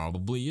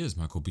probably is.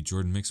 Michael B.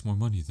 Jordan makes more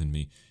money than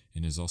me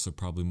and is also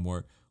probably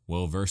more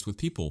well-versed with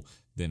people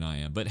than I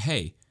am. But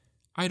hey,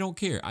 I don't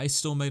care. I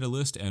still made a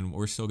list, and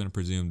we're still going to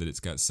presume that it's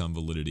got some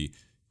validity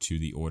to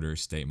the order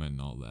statement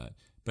and all that.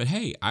 But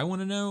hey, I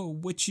want to know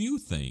what you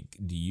think.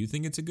 Do you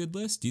think it's a good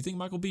list? Do you think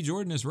Michael B.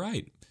 Jordan is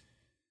right?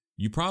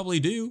 You probably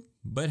do,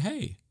 but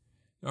hey.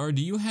 Or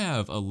do you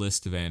have a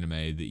list of anime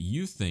that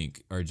you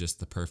think are just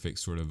the perfect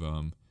sort of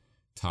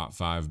top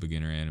 5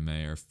 beginner anime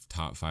or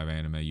top 5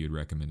 anime you'd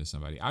recommend to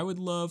somebody? I would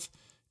love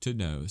to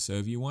know. So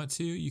if you want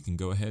to, you can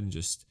go ahead and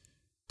just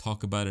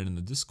talk about it in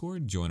the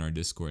Discord. Join our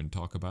Discord and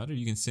talk about it.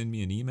 You can send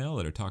me an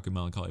email at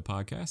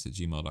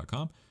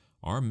otakumelancholypodcast@gmail.com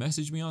or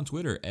message me on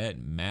Twitter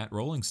at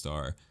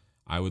 @MattRollingStar.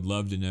 I would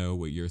love to know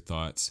what your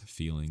thoughts,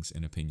 feelings,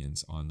 and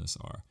opinions on this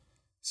are.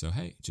 So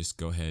hey, just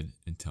go ahead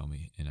and tell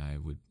me, and I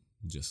would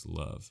just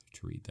love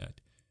to read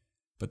that.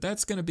 But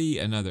that's going to be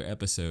another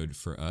episode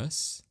for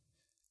us,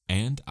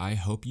 and I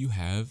hope you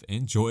have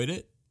enjoyed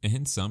it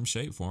in some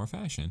shape, form, or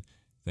fashion.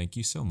 Thank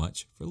you so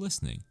much for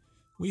listening.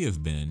 We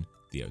have been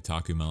the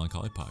Otaku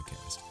Melancholy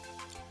Podcast.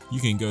 You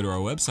can go to our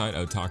website,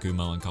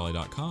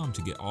 otakumelancholy.com,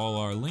 to get all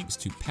our links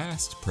to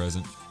past,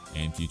 present,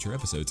 and future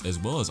episodes, as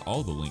well as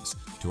all the links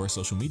to our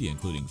social media,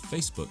 including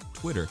Facebook,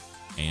 Twitter,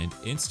 and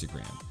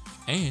Instagram.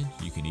 And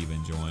you can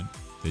even join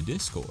the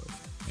Discord.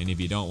 And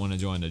if you don't want to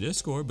join the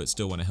Discord but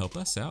still want to help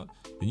us out,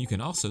 then you can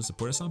also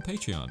support us on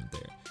Patreon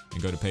there.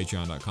 And go to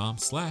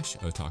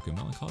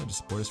patreon.com/otakumelancholy to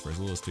support us for as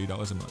little as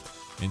 $3 a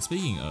month. And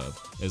speaking of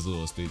as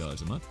little as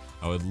 $3 a month,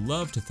 I would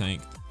love to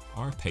thank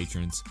our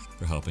patrons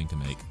for helping to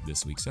make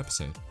this week's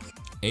episode.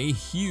 A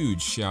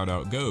huge shout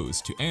out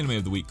goes to Anime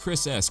of the Week,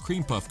 Chris S.,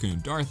 Cream Puff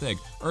Coon, Darth Egg,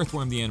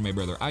 Earthworm the Anime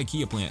Brother,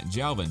 IKEA Plant,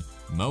 Jalvin,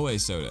 Moe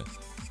Soda,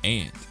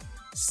 and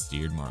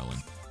Steered Marlin.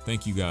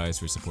 Thank you guys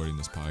for supporting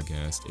this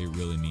podcast. It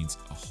really means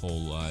a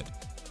whole lot,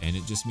 and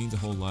it just means a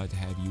whole lot to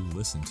have you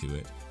listen to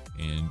it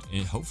and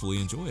hopefully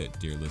enjoy it,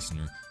 dear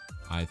listener.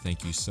 I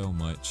thank you so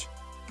much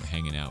for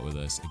hanging out with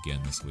us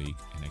again this week,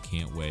 and I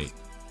can't wait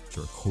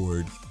to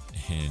record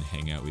and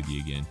hang out with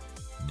you again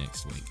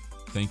next week.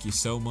 Thank you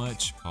so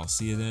much. I'll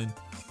see you then.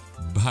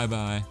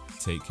 Bye-bye.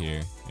 Take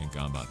care, and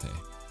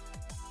ganbatte.